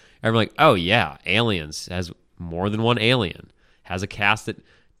Terminator, everyone's like, oh yeah, Aliens has more than one alien, has a cast that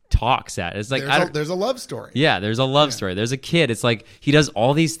talks at. It's there's a love story. Yeah, there's a love story. There's a kid. It's he does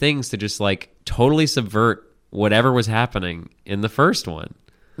all these things to just totally subvert whatever was happening in the first one.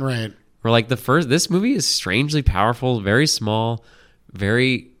 Right. Where this movie is strangely powerful, very small,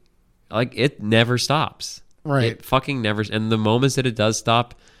 very it never stops. Right. It fucking never. And the moments that it does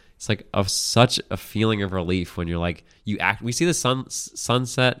stop, it's such a feeling of relief when you're we see the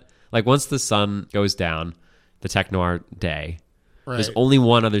sunset. Once the sun goes down, the tech noir day, right. There's only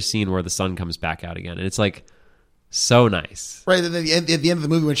one other scene where the sun comes back out again. And it's so nice. Right. At the end of the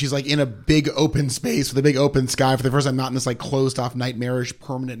movie, when she's in a big open space with a big open sky for the first time, not in this closed off, nightmarish,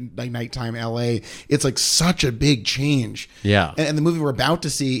 permanent nighttime LA, it's such a big change. Yeah. And the movie we're about to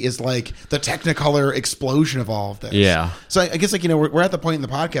see is the Technicolor explosion of all of this. Yeah. So I guess we're at the point in the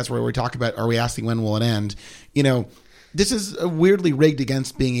podcast where we talk about, are we asking when will it end? This is weirdly rigged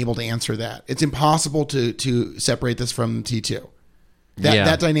against being able to answer that. It's impossible to separate this from T2.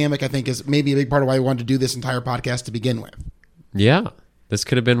 That dynamic, I think, is maybe a big part of why we wanted to do this entire podcast to begin with. Yeah. This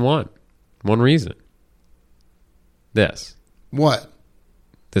could have been one reason. What?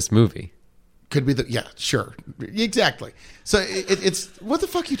 This movie. Could be sure. Exactly. So it's, what the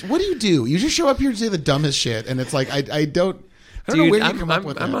fuck, what do you do? You just show up here and say the dumbest shit, and it's I don't know where you come up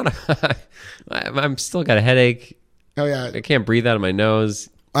with that. I'm still got a headache. Oh, yeah. I can't breathe out of my nose.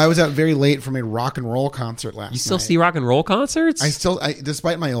 I was out very late from a rock and roll concert last night. You still see rock and roll concerts?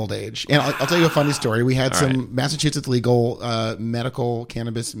 Despite my old age. And I'll tell you a funny story. We had some Massachusetts legal medical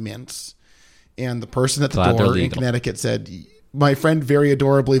cannabis mints. And the person at the door in Connecticut said, my friend very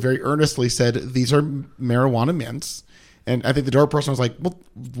adorably, very earnestly said, these are marijuana mints. And I think the door person was like, well,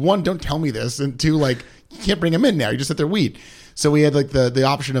 1, don't tell me this. And 2, you can't bring them in now. You just said they're weed. So we had the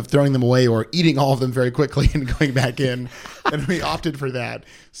option of throwing them away or eating all of them very quickly and going back in. And we opted for that.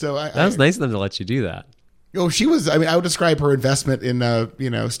 So that was nice of them to let you do that. Oh, she was, I would describe her investment in,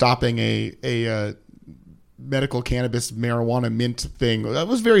 stopping a medical cannabis marijuana mint thing. That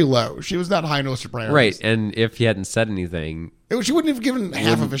was very low. She was not high on her priorities. Right. And if he hadn't said anything, she wouldn't have given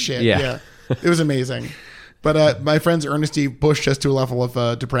half of a shit. Yeah. It was amazing. But my friend's earnesty pushed us to a level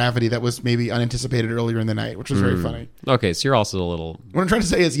of depravity that was maybe unanticipated earlier in the night, which was very funny. Okay, so you're also a little... What I'm trying to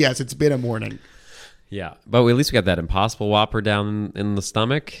say is, yes, it's been a morning. Yeah, but at least we got that Impossible Whopper down in the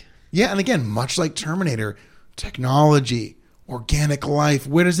stomach. Yeah, and again, much like Terminator, technology, organic life,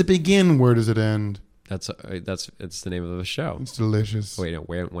 where does it begin? Where does it end? It's the name of the show. It's delicious. Wait, no,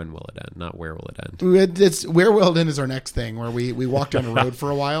 when will it end? Not where will it end? It's where will it end is our next thing, where we walk down the road for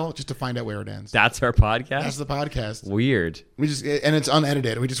a while just to find out where it ends. That's our podcast? That's the podcast. Weird. And it's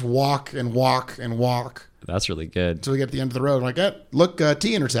unedited. We just walk and walk and walk. That's really good. Until we get to the end of the road. Look,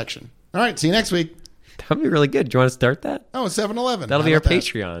 T intersection. All right, see you next week. That'd be really good. Do you want to start that? Oh, 7-Eleven. That'll be our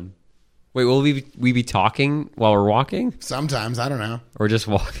Patreon. Wait, will we be talking while we're walking? Sometimes, I don't know. Or just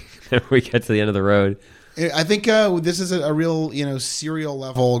walking and we get to the end of the road? I think this is a real, serial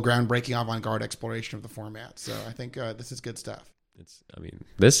level, groundbreaking, avant-garde exploration of the format. So I think this is good stuff.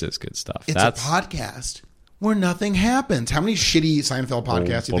 This is good stuff. It's a podcast where nothing happens. How many shitty Seinfeld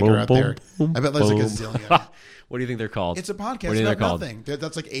podcasts do you think are out there? I bet there's like a zillion. What do you think they're called? It's a podcast about nothing.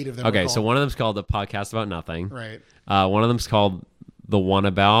 That's like 8 of them. Okay, so one of them's called The Podcast About Nothing. Right. One of them's called The One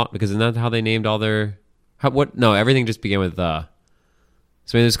About, because isn't that how they named all their... No, everything just began with the...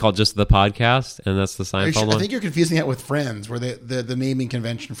 So maybe it's called just The Podcast, and that's the Seinfeld one? I think you're confusing that with Friends, where the naming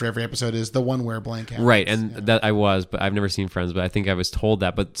convention for every episode is the one where blank happens. Right, and that I was, but I've never seen Friends, but I think I was told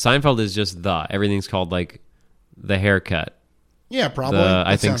that. But Seinfeld is just the... Everything's called like The Haircut. Yeah, probably.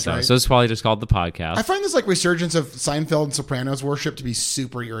 I think so. Right. So it's probably just called The Podcast. I find this like resurgence of Seinfeld and Sopranos worship to be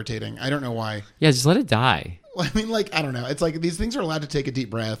super irritating. I don't know why. Yeah, just let it die. Well, I mean, like, I don't know. It's like these things are allowed to take a deep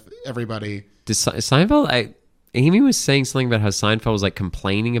breath, everybody. Seinfeld, Amy was saying something about how Seinfeld was like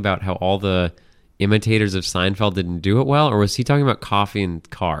complaining about how all the imitators of Seinfeld didn't do it well, or was he talking about coffee and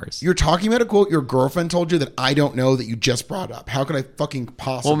cars? You're talking about a quote your girlfriend told you that I don't know that you just brought up. How could I fucking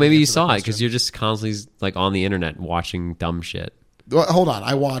possibly? Well, maybe you saw it because you're just constantly like on the internet watching dumb shit. Well, hold on.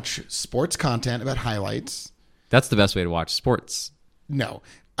 I watch sports content about highlights. That's the best way to watch sports. No.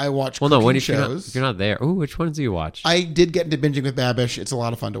 I watch when shows. If you're not there. Oh, which ones do you watch? I did get into Binging with Babish. It's a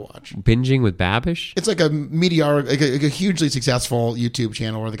lot of fun to watch. Binging with Babish? It's like a meteoric, like a hugely successful YouTube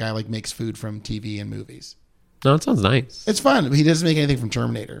channel where the guy like makes food from TV and movies. No, it sounds nice. It's fun. He doesn't make anything from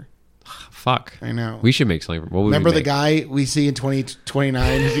Terminator. Fuck. I know. We should make something. What would Remember we the make? guy we see in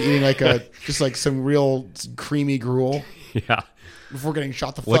 2029 who's eating like just like some real creamy gruel Yeah. before getting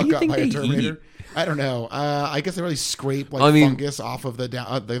shot the What do fuck you up think by a they Terminator? eat? I don't know. I guess they really scrape like fungus off of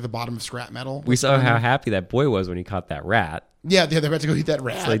the bottom of scrap metal. We saw how happy that boy was when he caught that rat. Yeah, they're about to go eat that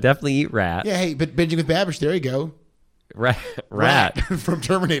rat. So they definitely eat rat. Yeah, hey, but Binging with Babish, there you go. Rat. From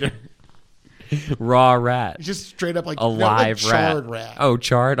Terminator. Raw rat. It's just straight up like A live charred rat. Oh,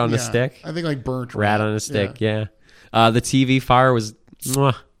 charred on a stick? I think like burnt Rat on a stick, yeah. The TV fire was...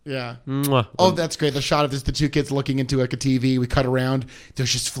 Mwah, yeah. mwah. Oh, that's great. The shot of the 2 kids looking into like a TV. We cut around.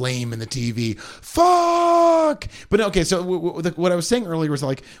 There's just flame in the TV. Fuck! But no, okay, so what I was saying earlier was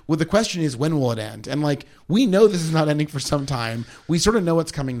like, well, the question is, when will it end? And like, we know this is not ending for some time. We sort of know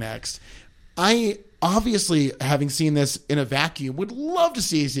what's coming next. I, obviously, having seen this in a vacuum, would love to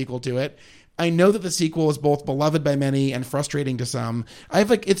see a sequel to it. I know that the sequel is both beloved by many and frustrating to some. I have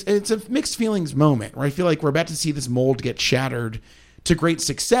like, it's a mixed feelings moment where I feel like we're about to see this mold get shattered to great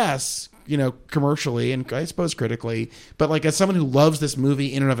success, commercially and I suppose critically. But like as someone who loves this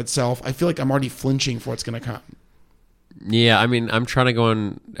movie in and of itself, I feel like I'm already flinching for what's going to come. Yeah, I mean, I'm trying to go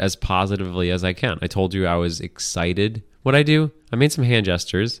in as positively as I can. I told you I was excited. What I do? I made some hand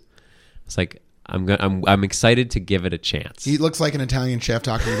gestures. It's like I'm excited to give it a chance. He looks like an Italian chef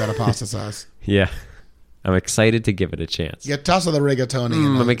talking about a pasta sauce. Yeah, I'm excited to give it a chance. Yeah, toss of the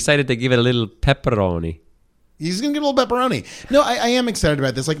rigatoni. I'm excited to give it a little pepperoni. He's gonna get a little pepperoni. No, I am excited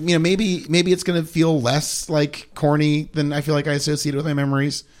about this. Like, maybe it's gonna feel less like corny than I feel like I associate it with my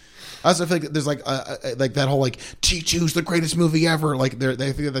memories. I also feel like there's like that whole like T2's the greatest movie ever. Like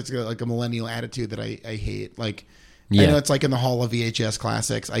they think that's like a millennial attitude that I hate. Like, I know it's like in the hall of VHS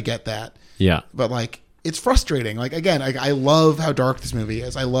classics. I get that. Yeah, but like it's frustrating. Like again, I love how dark this movie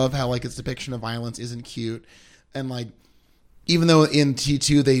is. I love how like its depiction of violence isn't cute, and like. Even though in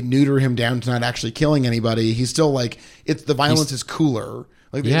T2 they neuter him down to not actually killing anybody, he's still like the violence is cooler.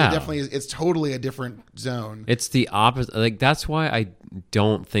 Like it definitely is, it's totally a different zone. It's the opposite. Like that's why I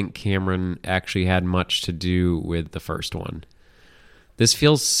don't think Cameron actually had much to do with the first one. This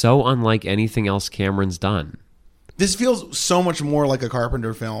feels so unlike anything else Cameron's done. This feels so much more like a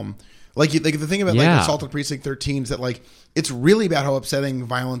Carpenter film. Like the thing about like Assault on Precinct 13 is that like it's really about how upsetting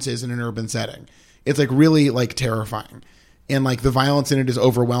violence is in an urban setting. It's like really like terrifying. And like the violence in it is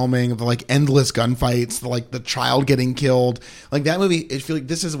overwhelming. The like endless gunfights, the child getting killed. Like that movie, I feel like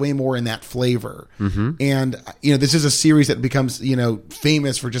this is way more in that flavor. Mm-hmm. And this is a series that becomes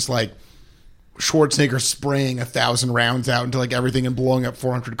famous for just like Schwarzenegger spraying 1,000 rounds out into like everything and blowing up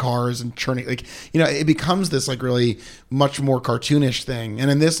 400 cars and churning. Like it becomes this like really much more cartoonish thing.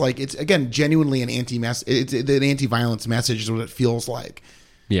 And in this, like it's again genuinely an it's an anti-violence message is what it feels like.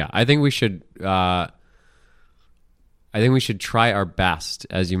 Yeah, I think we should. I think we should try our best,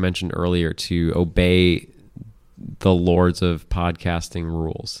 as you mentioned earlier, to obey the lords of podcasting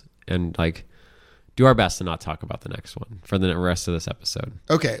rules and like do our best to not talk about the next one for the rest of this episode.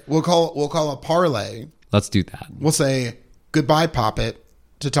 Okay, we'll call a parlay. Let's do that. We'll say goodbye, Poppet,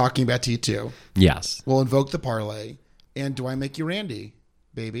 to talking about T2. Yes. We'll invoke the parlay. And do I make you Randy,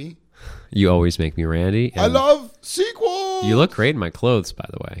 baby? You always make me Randy. I love sequel. You look great in my clothes, by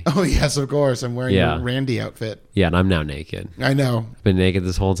the way. Oh, yes, of course. I'm wearing Yeah. your Randy outfit. Yeah, and I'm now naked. I know. I've been naked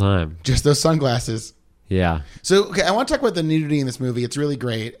this whole time. Just those sunglasses. Yeah. So, okay, I want to talk about the nudity in this movie. It's really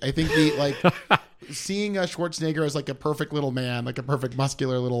great. I think seeing Schwarzenegger as like a perfect little man, like a perfect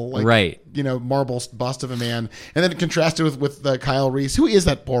muscular little, like, Right. marble bust of a man, and then contrasted with Kyle Reese. Who is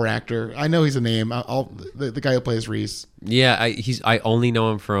that poor actor? I know he's a name. The guy who plays Reese. Yeah, I only know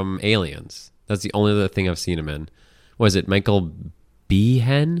him from Aliens. That's the only other thing I've seen him in. Was it Michael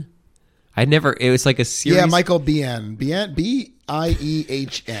Beehen? It was like a series. Yeah, Michael Biehn. Biehn.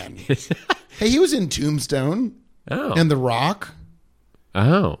 Hey, he was in Tombstone Oh. and The Rock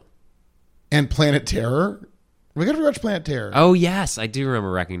Oh. and Planet Terror. We got to rewatch Planet Terror. Oh, yes. I do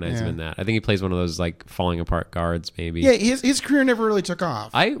remember recognizing him Yeah. in that. I think he plays one of those like falling apart guards, maybe. Yeah, his career never really took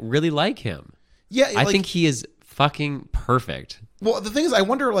off. I really like him. Yeah, I think he is fucking perfect. Well, the thing is, I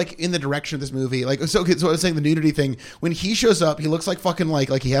wonder, like, in the direction of this movie, like, so I was saying the nudity thing. When he shows up, he looks like fucking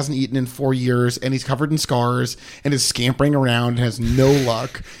like he hasn't eaten in 4 years, and he's covered in scars, and is scampering around, and has no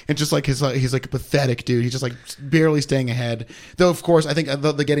luck, and just like he's like a pathetic dude. He's just like barely staying ahead. Though, of course, I think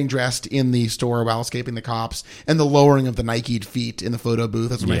the getting dressed in the store while escaping the cops, and the lowering of the Nike'd feet in the photo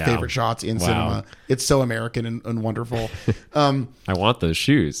booth. That's one of my Yeah. favorite shots in Wow. cinema. It's so American and wonderful. I want those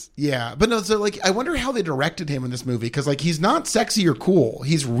shoes. Yeah, but no, so like I wonder how they directed him in this movie, because like he's not sexy or cool.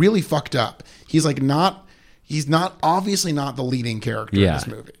 He's really fucked up. He's obviously not the leading character in this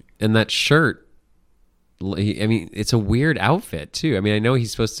movie. And that shirt, I mean, it's a weird outfit too. I mean, I know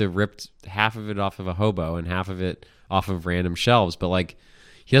he's supposed to have ripped half of it off of a hobo and half of it off of random shelves, but like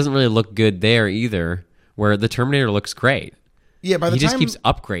he doesn't really look good there either, where the Terminator looks great. Yeah, by the He time just keeps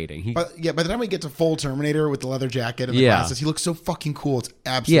upgrading. by the time we get to full Terminator with the leather jacket and the glasses, he looks so fucking cool. It's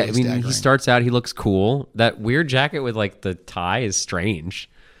absolutely I mean, staggering. he starts out, he looks cool. That weird jacket with like the tie is strange.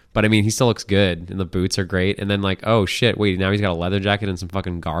 But I mean, he still looks good, and the boots are great. And then like, oh shit, wait, now he's got a leather jacket and some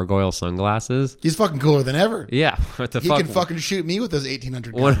fucking gargoyle sunglasses. He's fucking cooler than ever. Yeah, what the He fuck? can fucking shoot me with those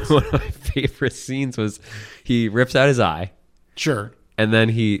 1800 One guns. of my favorite scenes was he rips out his eye, Sure. and then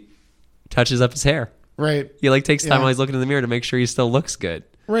he touches up his hair. Right. He like takes time Yeah. while he's looking in the mirror to make sure he still looks good.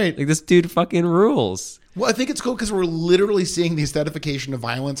 Right. Like this dude fucking rules. Well, I think it's cool because we're literally seeing the aesthetification of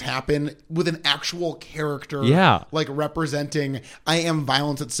violence happen with an actual character, Yeah. like representing I am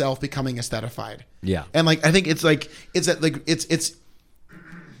violence itself becoming aesthetified. Yeah. And like I think it's is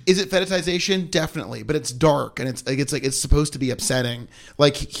it fetishization? Definitely, but it's dark and it's supposed to be upsetting.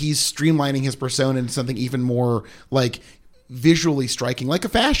 Like he's streamlining his persona into something even more like visually striking, like a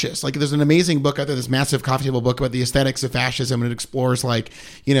fascist. Like there's an amazing book out there, this massive coffee table book about the aesthetics of fascism, and it explores like,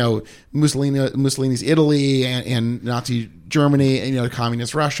 Mussolini's Italy and Nazi Germany and,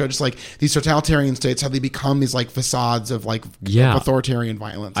 communist Russia, just like these totalitarian states, how they become these like facades of like authoritarian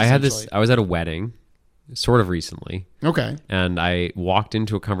violence. I essentially. was at a wedding sort of recently. Okay. And I walked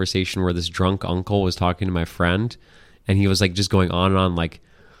into a conversation where this drunk uncle was talking to my friend, and he was like just going on and on, like,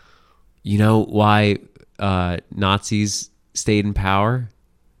 you know why Nazis stayed in power?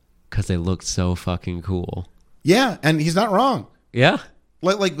 Because they looked so fucking cool. Yeah, and he's not wrong. Yeah.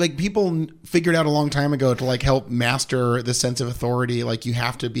 Like people figured out a long time ago to like help master the sense of authority. Like you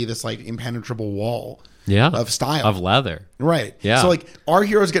have to be this like impenetrable wall. Yeah. Of style. Of leather. Right. Yeah. So like our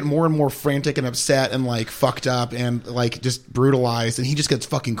heroes get more and more frantic and upset and like fucked up and like just brutalized, and he just gets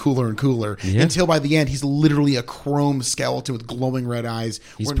fucking cooler and cooler until by the end he's literally a chrome skeleton with glowing red eyes.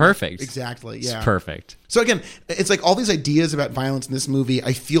 He's perfect. Exactly. Yeah. He's perfect. So again, it's like all these ideas about violence in this movie,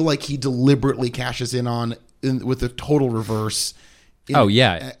 I feel like he deliberately cashes in on with the total reverse. Oh,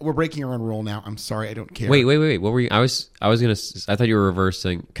 yeah. We're breaking our own rule now. I'm sorry, I don't care. Wait. What were you? I thought you were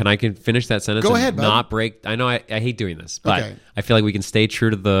reversing. Can I finish that sentence? Go and ahead, bud. Not break. I know I hate doing this, but Okay. I feel like we can stay true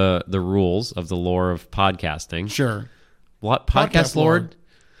to the rules of the lore of podcasting. Sure. What podcast lord?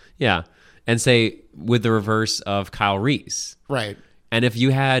 Yeah. And say with the reverse of Kyle Reese. Right. And if you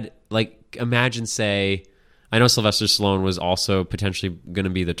had like imagine say, I know Sylvester Stallone was also potentially going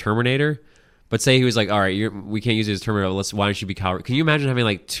to be the Terminator. But say he was like, all right, we can't use it as Terminator. Why don't you be Kyle? Can you imagine having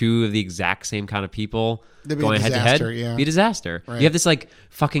like two of the exact same kind of people going head to head? Yeah. Be a disaster. Right. You have this like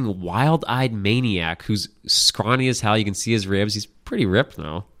fucking wild-eyed maniac who's scrawny as hell. You can see his ribs. He's pretty ripped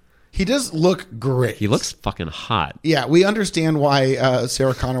though. He does look great. He looks fucking hot. Yeah, we understand why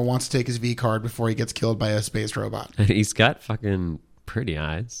Sarah Connor wants to take his V card before he gets killed by a space robot. He's got fucking pretty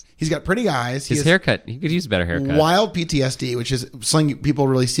eyes. He's got pretty eyes. His haircut, he could use a better haircut. Wild PTSD, which is something people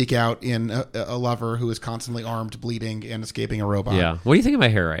really seek out in a lover who is constantly armed, bleeding, and escaping a robot. Yeah. What do you think of my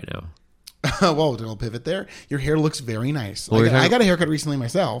hair right now? Whoa, little pivot there. Your hair looks very nice. Well, I got a haircut recently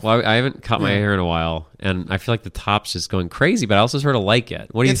myself. Well, I haven't cut my hair in a while, and I feel like the top's just going crazy, but I also sort of like it.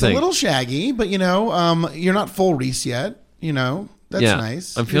 What do you think? It's a little shaggy, but you're not full Reese yet. That's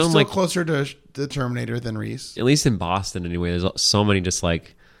nice. I'm feeling you're still like closer to the Terminator than Reese. At least in Boston, anyway. There's so many just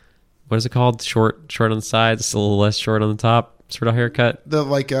like, what is it called? Short on the sides, a little less short on the top, sort of haircut.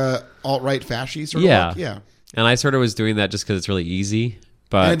 The alt-right fashy sort of look. Yeah. And I sort of was doing that just because it's really easy.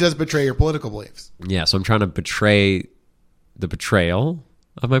 But and it does betray your political beliefs. Yeah, so I'm trying to betray the betrayal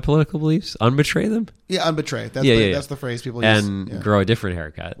of my political beliefs, unbetray them. Yeah, unbetray. That's the phrase people use. use. And grow a different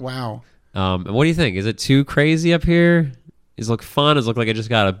haircut. Wow. And what do you think? Is it too crazy up here? Does it look fun? Does it look like I just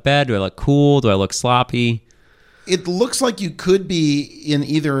got out of bed? Do I look cool? Do I look sloppy? It looks like you could be in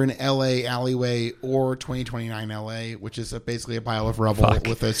either an LA alleyway or 2029 LA, which is basically a pile of rubble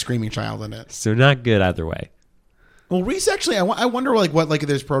with a screaming child in it. So not good either way. Well, Reese actually, I wonder what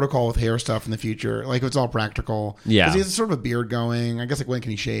there's protocol with hair stuff in the future, like if it's all practical. Yeah, because he has sort of a beard going. I guess when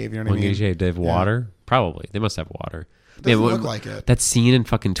can he shave? You know what I mean? When can he shave? Do they have water? Probably. They must have water. Doesn't look like it. That scene in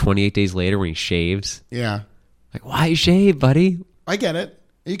fucking 28 Days Later when he shaves. Yeah. Like, why shave, buddy? I get it.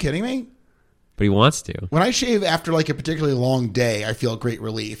 Are you kidding me? But he wants to. When I shave after like a particularly long day, I feel great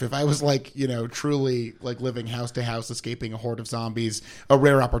relief. If I was truly living house to house, escaping a horde of zombies, a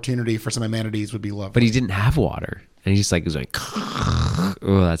rare opportunity for some amenities would be lovely. But he didn't have water. And he just was like, oh,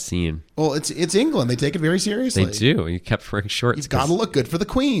 that scene. Well, it's England. They take it very seriously. They do. He kept wearing shorts. He's got to look good for the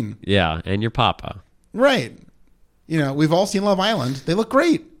Queen. Yeah, and your papa. Right. We've all seen Love Island. They look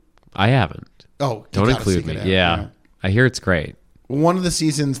great. I haven't. Oh, don't include me. Yeah. I hear it's great. One of the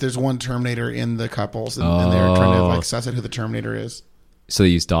seasons, there's one Terminator in the couples, and they're trying to suss out who the Terminator is. So they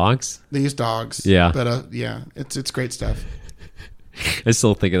use dogs? They use dogs. Yeah. But it's great stuff. I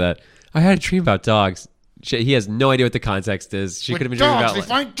still think of that. I had a dream about dogs. He has no idea what the context is. She could have been dreaming about. They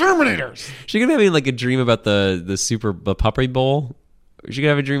find Terminators. She could have having a dream about the puppy bowl. She could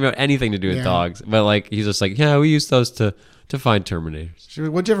have a dream about anything to do with dogs. But he's just like, yeah, we use those to find Terminators.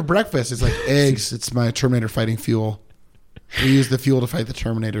 What'd you have for breakfast? It's like eggs. It's my Terminator fighting fuel. We use the fuel to fight the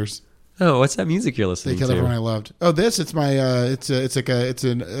Terminators. Oh, what's that music you're listening to? They killed everyone I loved. Oh, it's my it's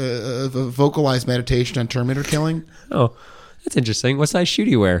a vocalized meditation on Terminator killing. Oh, that's interesting. What size shoe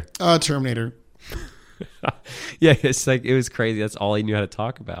do you wear? Terminator. Yeah, it was crazy. That's all he knew how to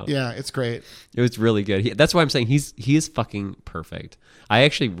talk about. Yeah, it's great. It was really good. That's why I'm saying he is fucking perfect. I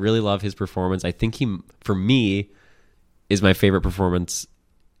actually really love his performance. I think he, for me, is my favorite performance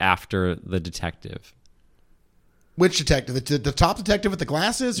after the detective. Which detective? The top detective with the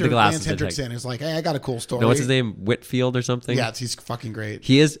glasses, or Lance Hendrickson is like, hey, I got a cool story. No, what's his name? Whitfield or something? Yeah, he's fucking great.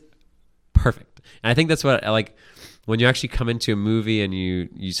 He is perfect, and I think that's what I like when you actually come into a movie and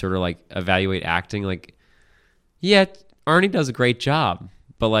you sort of evaluate acting. Yeah, Arnie does a great job,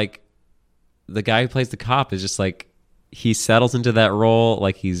 but the guy who plays the cop is just he settles into that role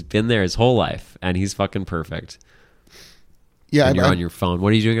like he's been there his whole life, and he's fucking perfect. Yeah, and you're on your phone.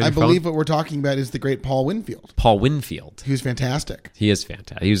 What are you doing on your phone? I believe what we're talking about is the great Paul Winfield. Paul Winfield. He was fantastic. He is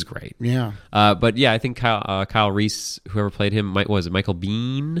fantastic. He was great. Yeah. But yeah, I think Kyle Reese, whoever played him, was it Michael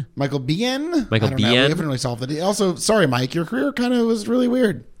Biehn? Michael Biehn? Michael Biehn? We haven't really solved it. Also, sorry, Mike, your career kind of was really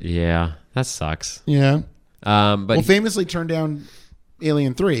weird. Yeah, that sucks. Yeah. But famously turned down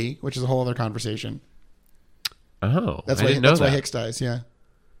Alien 3, which is a whole other conversation. Oh, that's why Hicks dies. Yeah.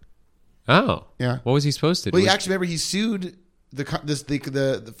 Oh, yeah. What was he supposed to do? Well, actually, remember he sued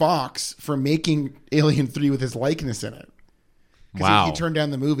the Fox for making Alien 3 with his likeness in it. Wow. He turned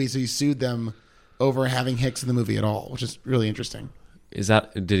down the movie, so he sued them over having Hicks in the movie at all, which is really interesting.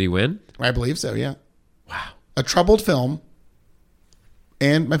 Did he win? I believe so. Yeah. Wow. A troubled film.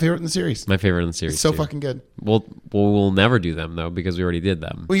 And my favorite in the series. My favorite in the series. It's so too. fucking good. We'll never do them though because we already did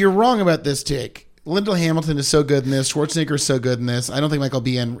them. Well, you're wrong about this take. Linda Hamilton is so good in this. Schwarzenegger is so good in this. I don't think Michael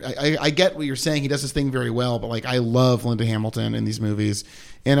Biehn. I get what you're saying. He does his thing very well, but I love Linda Hamilton in these movies,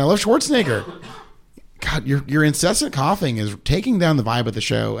 and I love Schwarzenegger. God, your incessant coughing is taking down the vibe of the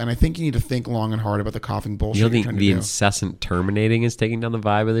show, and I think you need to think long and hard about the coughing bullshit. You don't think the incessant terminating is taking down the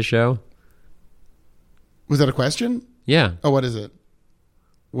vibe of the show? Was that a question? Yeah. Oh, what is it?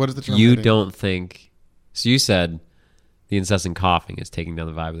 What is the terminating? You don't think? So you said the incessant coughing is taking down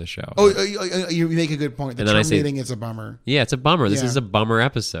the vibe of the show. Oh, you make a good point. The terminating is a bummer. Yeah, it's a bummer. This is a bummer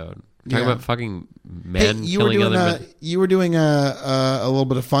episode. Talking about fucking men killing other men. You were doing a little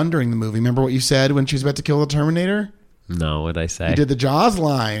bit of fun during the movie. Remember what you said when she was about to kill the Terminator? No, what did I say? You did the Jaws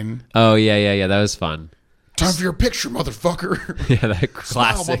line. Oh, yeah. That was fun. Time for your picture, motherfucker. Yeah, that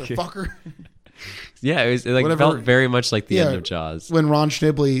classic. Smile, motherfucker. Yeah, it felt very much like the end of Jaws. When Ron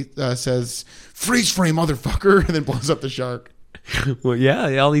Schnibley says, freeze frame, motherfucker, and then blows up the shark. Well,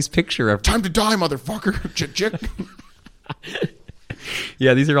 yeah, all these picture references. Time to die, motherfucker. Chick, chick.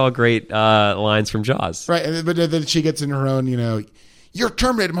 Yeah, these are all great lines from Jaws. Right, but then she gets in her own, you're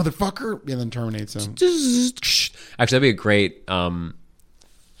terminated, motherfucker, and then terminates him. Actually, that'd be a great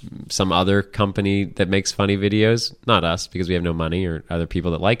some other company that makes funny videos. Not us, because we have no money, or other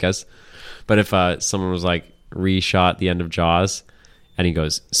people that like us. But if someone was like reshot the end of Jaws, and he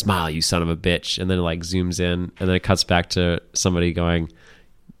goes, "Smile, you son of a bitch," and then it like zooms in, and then it cuts back to somebody going,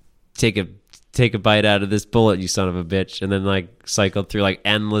 "Take a bite out of this bullet, you son of a bitch," and then like cycled through like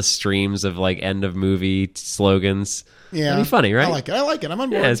endless streams of like end of movie slogans. Yeah, that'd be funny, right? I like it. I'm on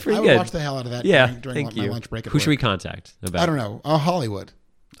board. Yeah, it's pretty I good. would watch the hell out of that. Yeah, during thank my you. lunch break. At Who work. should we contact about? I don't know. Hollywood.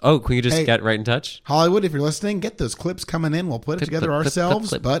 Oh, can you just Hey. get right in touch? Hollywood, if you're listening, get those clips coming in. We'll put it together clip, ourselves.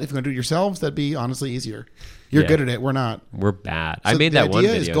 clip. But if you're going to do it yourselves, that'd be honestly easier. You're Yeah. good at it. We're not. We're bad. I So made the that one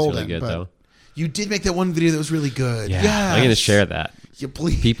idea is video. It's really golden, good but though. You did make that one video that was really good. Yeah, I'm going to share that. You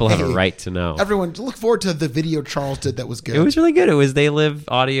please. People have a Hey, right to know. Everyone, look forward to the video Charles did that was good. It was really good. It was They Live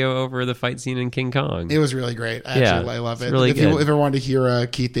audio over the fight scene in King Kong. It was really great. Yeah, I love it's it. really If you good. ever wanted to hear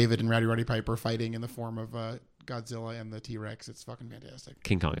Keith David and Roddy Piper fighting in the form of Godzilla and the T-Rex, it's fucking fantastic.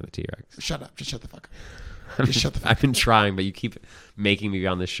 King Kong and the T-Rex. Shut up. Just shut the fuck up. Just shut the fuck up. I've been trying, but you keep making me be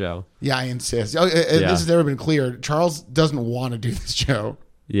on this show. Yeah, I insist. This has never been clear. Charles doesn't want to do this show.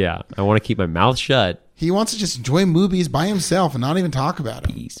 Yeah, I want to keep my mouth shut. He wants to just enjoy movies by himself and not even talk about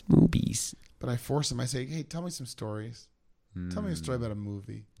them. These movies. But I force him. I say, hey, tell me some stories. Tell me a story about a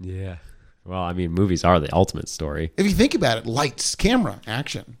movie. Yeah. Well, I mean, movies are the ultimate story. If you think about it, lights, camera,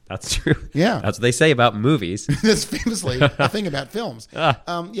 action. That's true. Yeah. That's what they say about movies. That's famously a thing about films.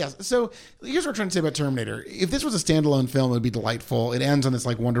 Yes. So here's what we're trying to say about Terminator. If this was a standalone film, it would be delightful. It ends on this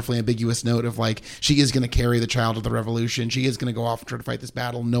like wonderfully ambiguous note of like, she is going to carry the child of the revolution. She is going to go off and try to fight this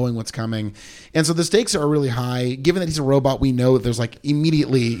battle, knowing what's coming. And so the stakes are really high. Given that he's a robot, we know that there's like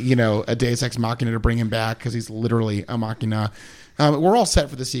immediately, a Deus Ex Machina to bring him back because he's literally a machina. We're all set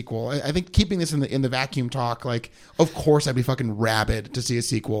for the sequel. I think keeping this in the vacuum talk, like, of course I'd be fucking rabid to see a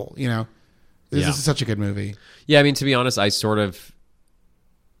sequel. This is such a good movie. Yeah, I mean, to be honest, I sort of,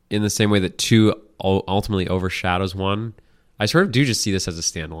 in the same way that 2 ultimately overshadows 1, I sort of do just see this as a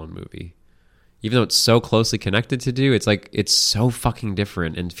standalone movie. Even though it's so closely connected to 2, it's like, it's so fucking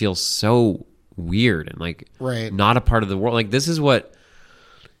different and feels so weird and like Right. not a part of the world. Like, this is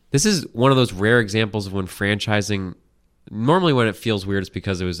one of those rare examples of when franchising, normally when it feels weird, it's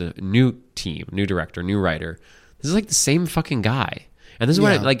because it was a new team, new director, new writer. This is like the same fucking guy. And this is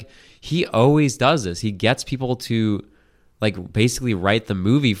what he always does this. He gets people to like basically write the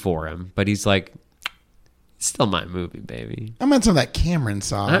movie for him, but he's like, it's still my movie, baby. I meant some of that Cameron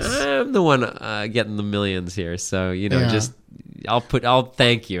sauce. I'm the one getting the millions here. So, just I'll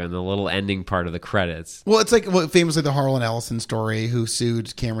thank you in the little ending part of the credits. Well, it's like famously the Harlan Ellison story, who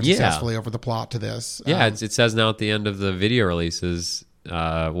sued Cameron successfully over the plot to this. Yeah, it says now at the end of the video releases,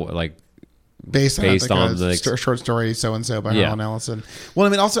 like based on the short story so and so by Harlan Ellison. Well, I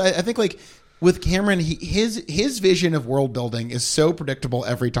mean, also I think like with Cameron, his vision of world building is so predictable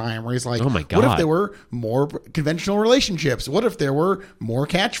every time. Where he's like, oh my God, what if there were more conventional relationships? What if there were more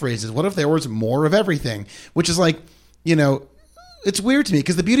catchphrases? What if there was more of everything? Which is like, it's weird to me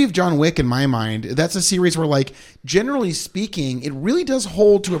because the beauty of John Wick, in my mind, that's a series where, like, generally speaking, it really does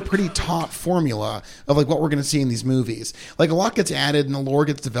hold to a pretty taut formula of like what we're going to see in these movies. Like, a lot gets added and the lore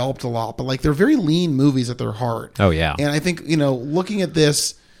gets developed a lot, but like they're very lean movies at their heart. Oh yeah. And I think looking at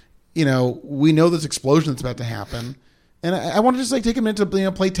this, we know this explosion that's about to happen, and I want to just like take a minute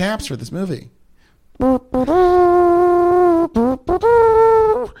to play taps for this movie.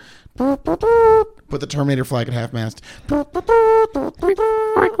 Put the Terminator flag at half mast.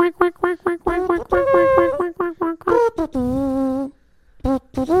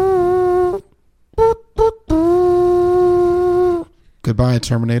 Goodbye,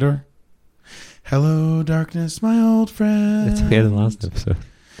 Terminator. Hello, darkness, my old friend. That's the end of the last episode.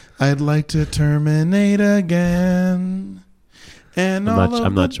 I'd like to terminate again. And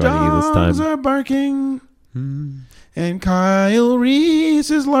I'm not joining you this dogs time. are barking. And Kyle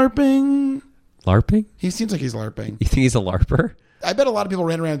Reese is LARPing. LARPing? He seems like he's LARPing. You think he's a LARPer? I bet a lot of people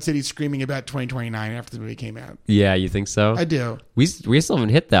ran around cities screaming about 2029 after the movie came out. Yeah, you think so? I do. We still haven't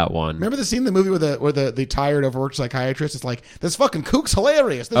hit that one. Remember the scene in the movie where the tired, overworked psychiatrist is like, this fucking kook's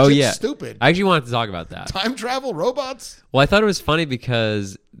hilarious. This shit's stupid. I actually wanted to talk about that. Time travel, robots. Well, I thought it was funny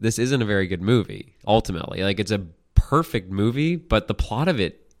because this isn't a very good movie, ultimately. Like, it's a perfect movie, but the plot of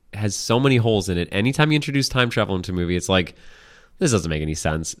it has so many holes in it. Anytime you introduce time travel into a movie, it's like, this doesn't make any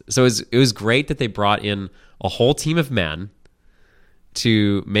sense. So it was great that they brought in a whole team of men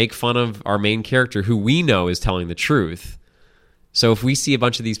to make fun of our main character, who we know is telling the truth, So if we see a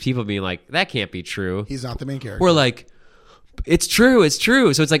bunch of these people being like, that can't be true, He's not the main character. we're like, it's true.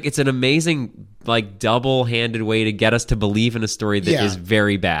 So it's like, it's an amazing, like, double-handed way to get us to believe in a story that is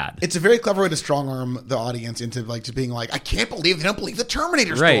very bad. It's a very clever way to strong arm the audience into like to being like, I can't believe they don't believe the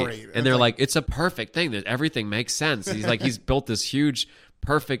Terminator story. And they're like, it's a perfect thing that everything makes sense. He's like, he's built this huge,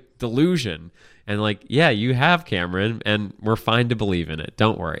 perfect delusion. And like, yeah, you have, Cameron, and we're fine to believe in it.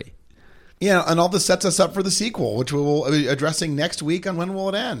 Don't worry. Yeah, and all this sets us up for the sequel, which we will be addressing next week on When Will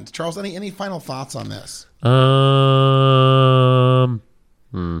It End. Charles, any final thoughts on this? I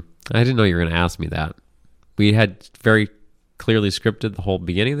didn't know you were going to ask me that. We had very clearly scripted the whole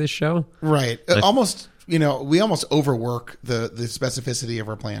beginning of this show. Right. Almost, we almost overwork the specificity of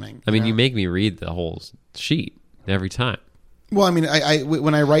our planning. I mean, you make me read the whole sheet every time. Well, I mean, I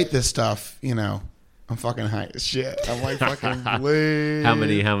when I write this stuff, I'm fucking high as shit. I'm like fucking lit. How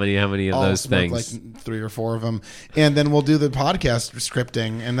many of I'll those smoke things? like 3 or 4 of them, and then we'll do the podcast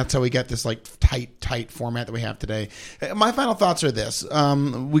scripting, and that's how we get this like tight format that we have today. My final thoughts are this: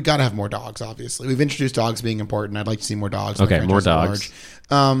 we got to have more dogs. Obviously, we've introduced dogs being important. I'd like to see more dogs. Okay, more dogs.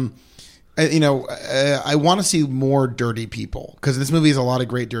 I want to see more dirty people because this movie is a lot of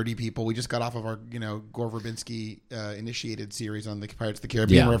great dirty people. We just got off of our, Gore Verbinski initiated series on the Pirates of the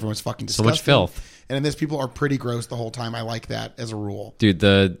Caribbean where everyone's fucking disgusting. So much filth. And in this, people are pretty gross the whole time. I like that as a rule. Dude,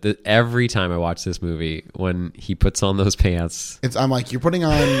 the every time I watch this movie, when he puts on those pants, I'm like, you're putting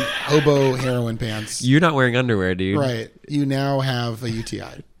on hobo heroin pants. You're not wearing underwear, dude. Right. You now have a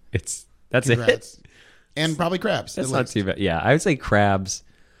UTI. That's Congrats. it. And probably crabs. That's not too bad. Yeah, I would say crabs.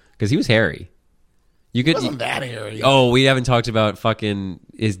 Because he was hairy. He wasn't that hairy. Oh, we haven't talked about fucking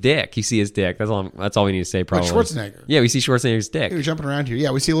his dick. You see his dick. That's all we need to say, probably. Like Schwarzenegger. Yeah, we see Schwarzenegger's dick. Hey, we're jumping around here.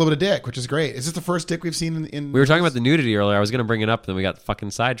 Yeah, we see a little bit of dick, which is great. Is this the first dick we've seen in We were talking about the nudity earlier. I was going to bring it up, and then we got fucking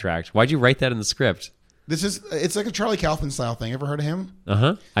sidetracked. Why'd you write that in the script? It's like a Charlie Kaufman style thing. Ever heard of him?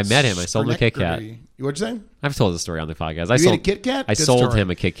 Uh-huh. I met him. I sold him a Kit Kat. What'd you say? I've told the story on the podcast. You ate a Kit Kat? I sold him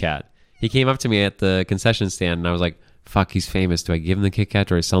a Kit Kat. He came up to me at the concession stand, and I was like, fuck, he's famous. Do I give him the Kit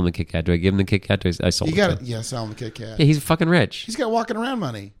Kat or I sell him the Kit Kat? Do I give him the Kit Kat? I sold it. Yeah, sell him the Kit Kat. Yeah, he's fucking rich. He's got walking around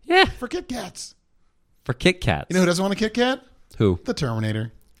money. Yeah. For Kit Kats. For Kit Kats. You know who doesn't want a Kit Kat? Who? The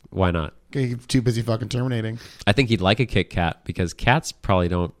Terminator. Why not? He's too busy fucking terminating. I think he'd like a Kit Kat because cats probably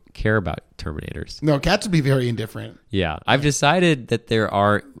don't care about Terminators. No, cats would be very indifferent. Yeah. I've decided that there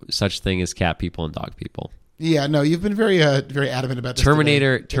are such thing as cat people and dog people. Yeah, no, you've been very adamant about this.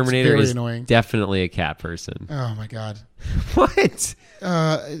 Terminator is annoying. Definitely a cat person. Oh my god. What?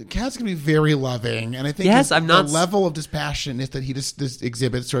 Cats can be very loving, and I think the level of dispassionate that he just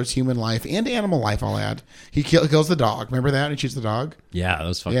exhibits towards human life and animal life. I'll add, he kills the dog. Remember that? He shoots the dog. Yeah, that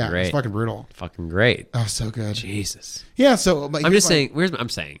was fucking great. It's fucking brutal. Fucking great. Oh, so good. Jesus. Yeah. So I'm just saying. I'm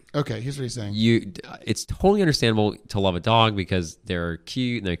saying. Okay, here's what he's saying. It's totally understandable to love a dog because they're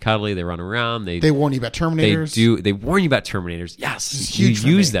cute and they're cuddly. They run around. They warn you about Terminators. They warn you about Terminators. Yes, you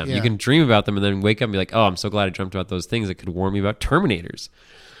use them. Yeah. You can dream about them and then wake up and be like, oh, I'm so glad I dreamt about those things that could warn me about Terminators.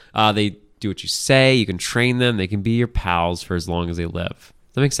 They do what you say. You can train them. They can be your pals for as long as they live.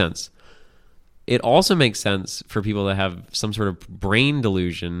 That makes sense. It also makes sense for people that have some sort of brain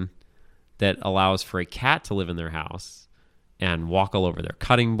delusion that allows for a cat to live in their house and walk all over their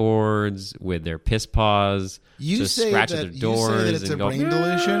cutting boards with their piss paws. You say scratch that at their doors you say that it's and a go, brain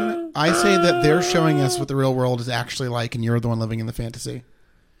delusion. I say that they're showing us what the real world is actually like, and you're the one living in the fantasy.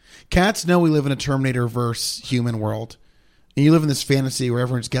 Cats know we live in a Terminator-verse human world. And you live in this fantasy where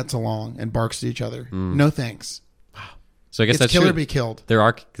everyone just gets along and barks at each other. No thanks. So I guess it's that's kill true. Or be killed. There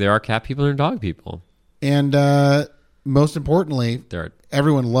are cat people and dog people. And most importantly,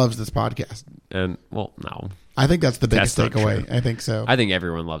 everyone loves this podcast. And, well, no. I think that's the biggest That's not takeaway. true. I think so. I think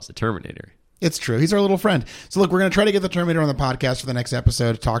everyone loves the Terminator. It's true. He's our little friend. So look, we're going to try to get the Terminator on the podcast for the next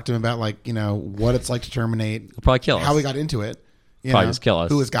episode to talk to him about what it's like to terminate. He'll probably kill us. How we got into it. Probably just kill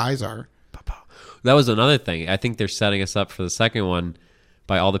us. Who his guys are. That was another thing. I think they're setting us up for the second one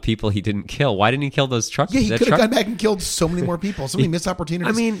by all the people he didn't kill. Why didn't he kill those trucks? Yeah, he could have gone back and killed so many more people. So many missed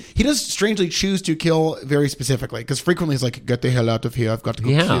opportunities. I mean, he does strangely choose to kill very specifically because frequently he's like, "Get the hell out of here! I've got to go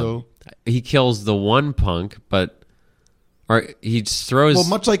kill." He kills the one punk, or he just throws. Well,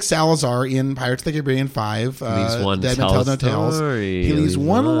 much like Salazar in Pirates of the Caribbean 5, leaves one Dead to Men tell Tell No a Tales. story. He leaves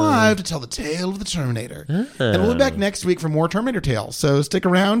one alive to tell the tale of the Terminator. And we'll be back next week for more Terminator tales. So stick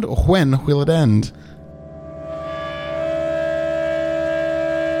around. When will it end?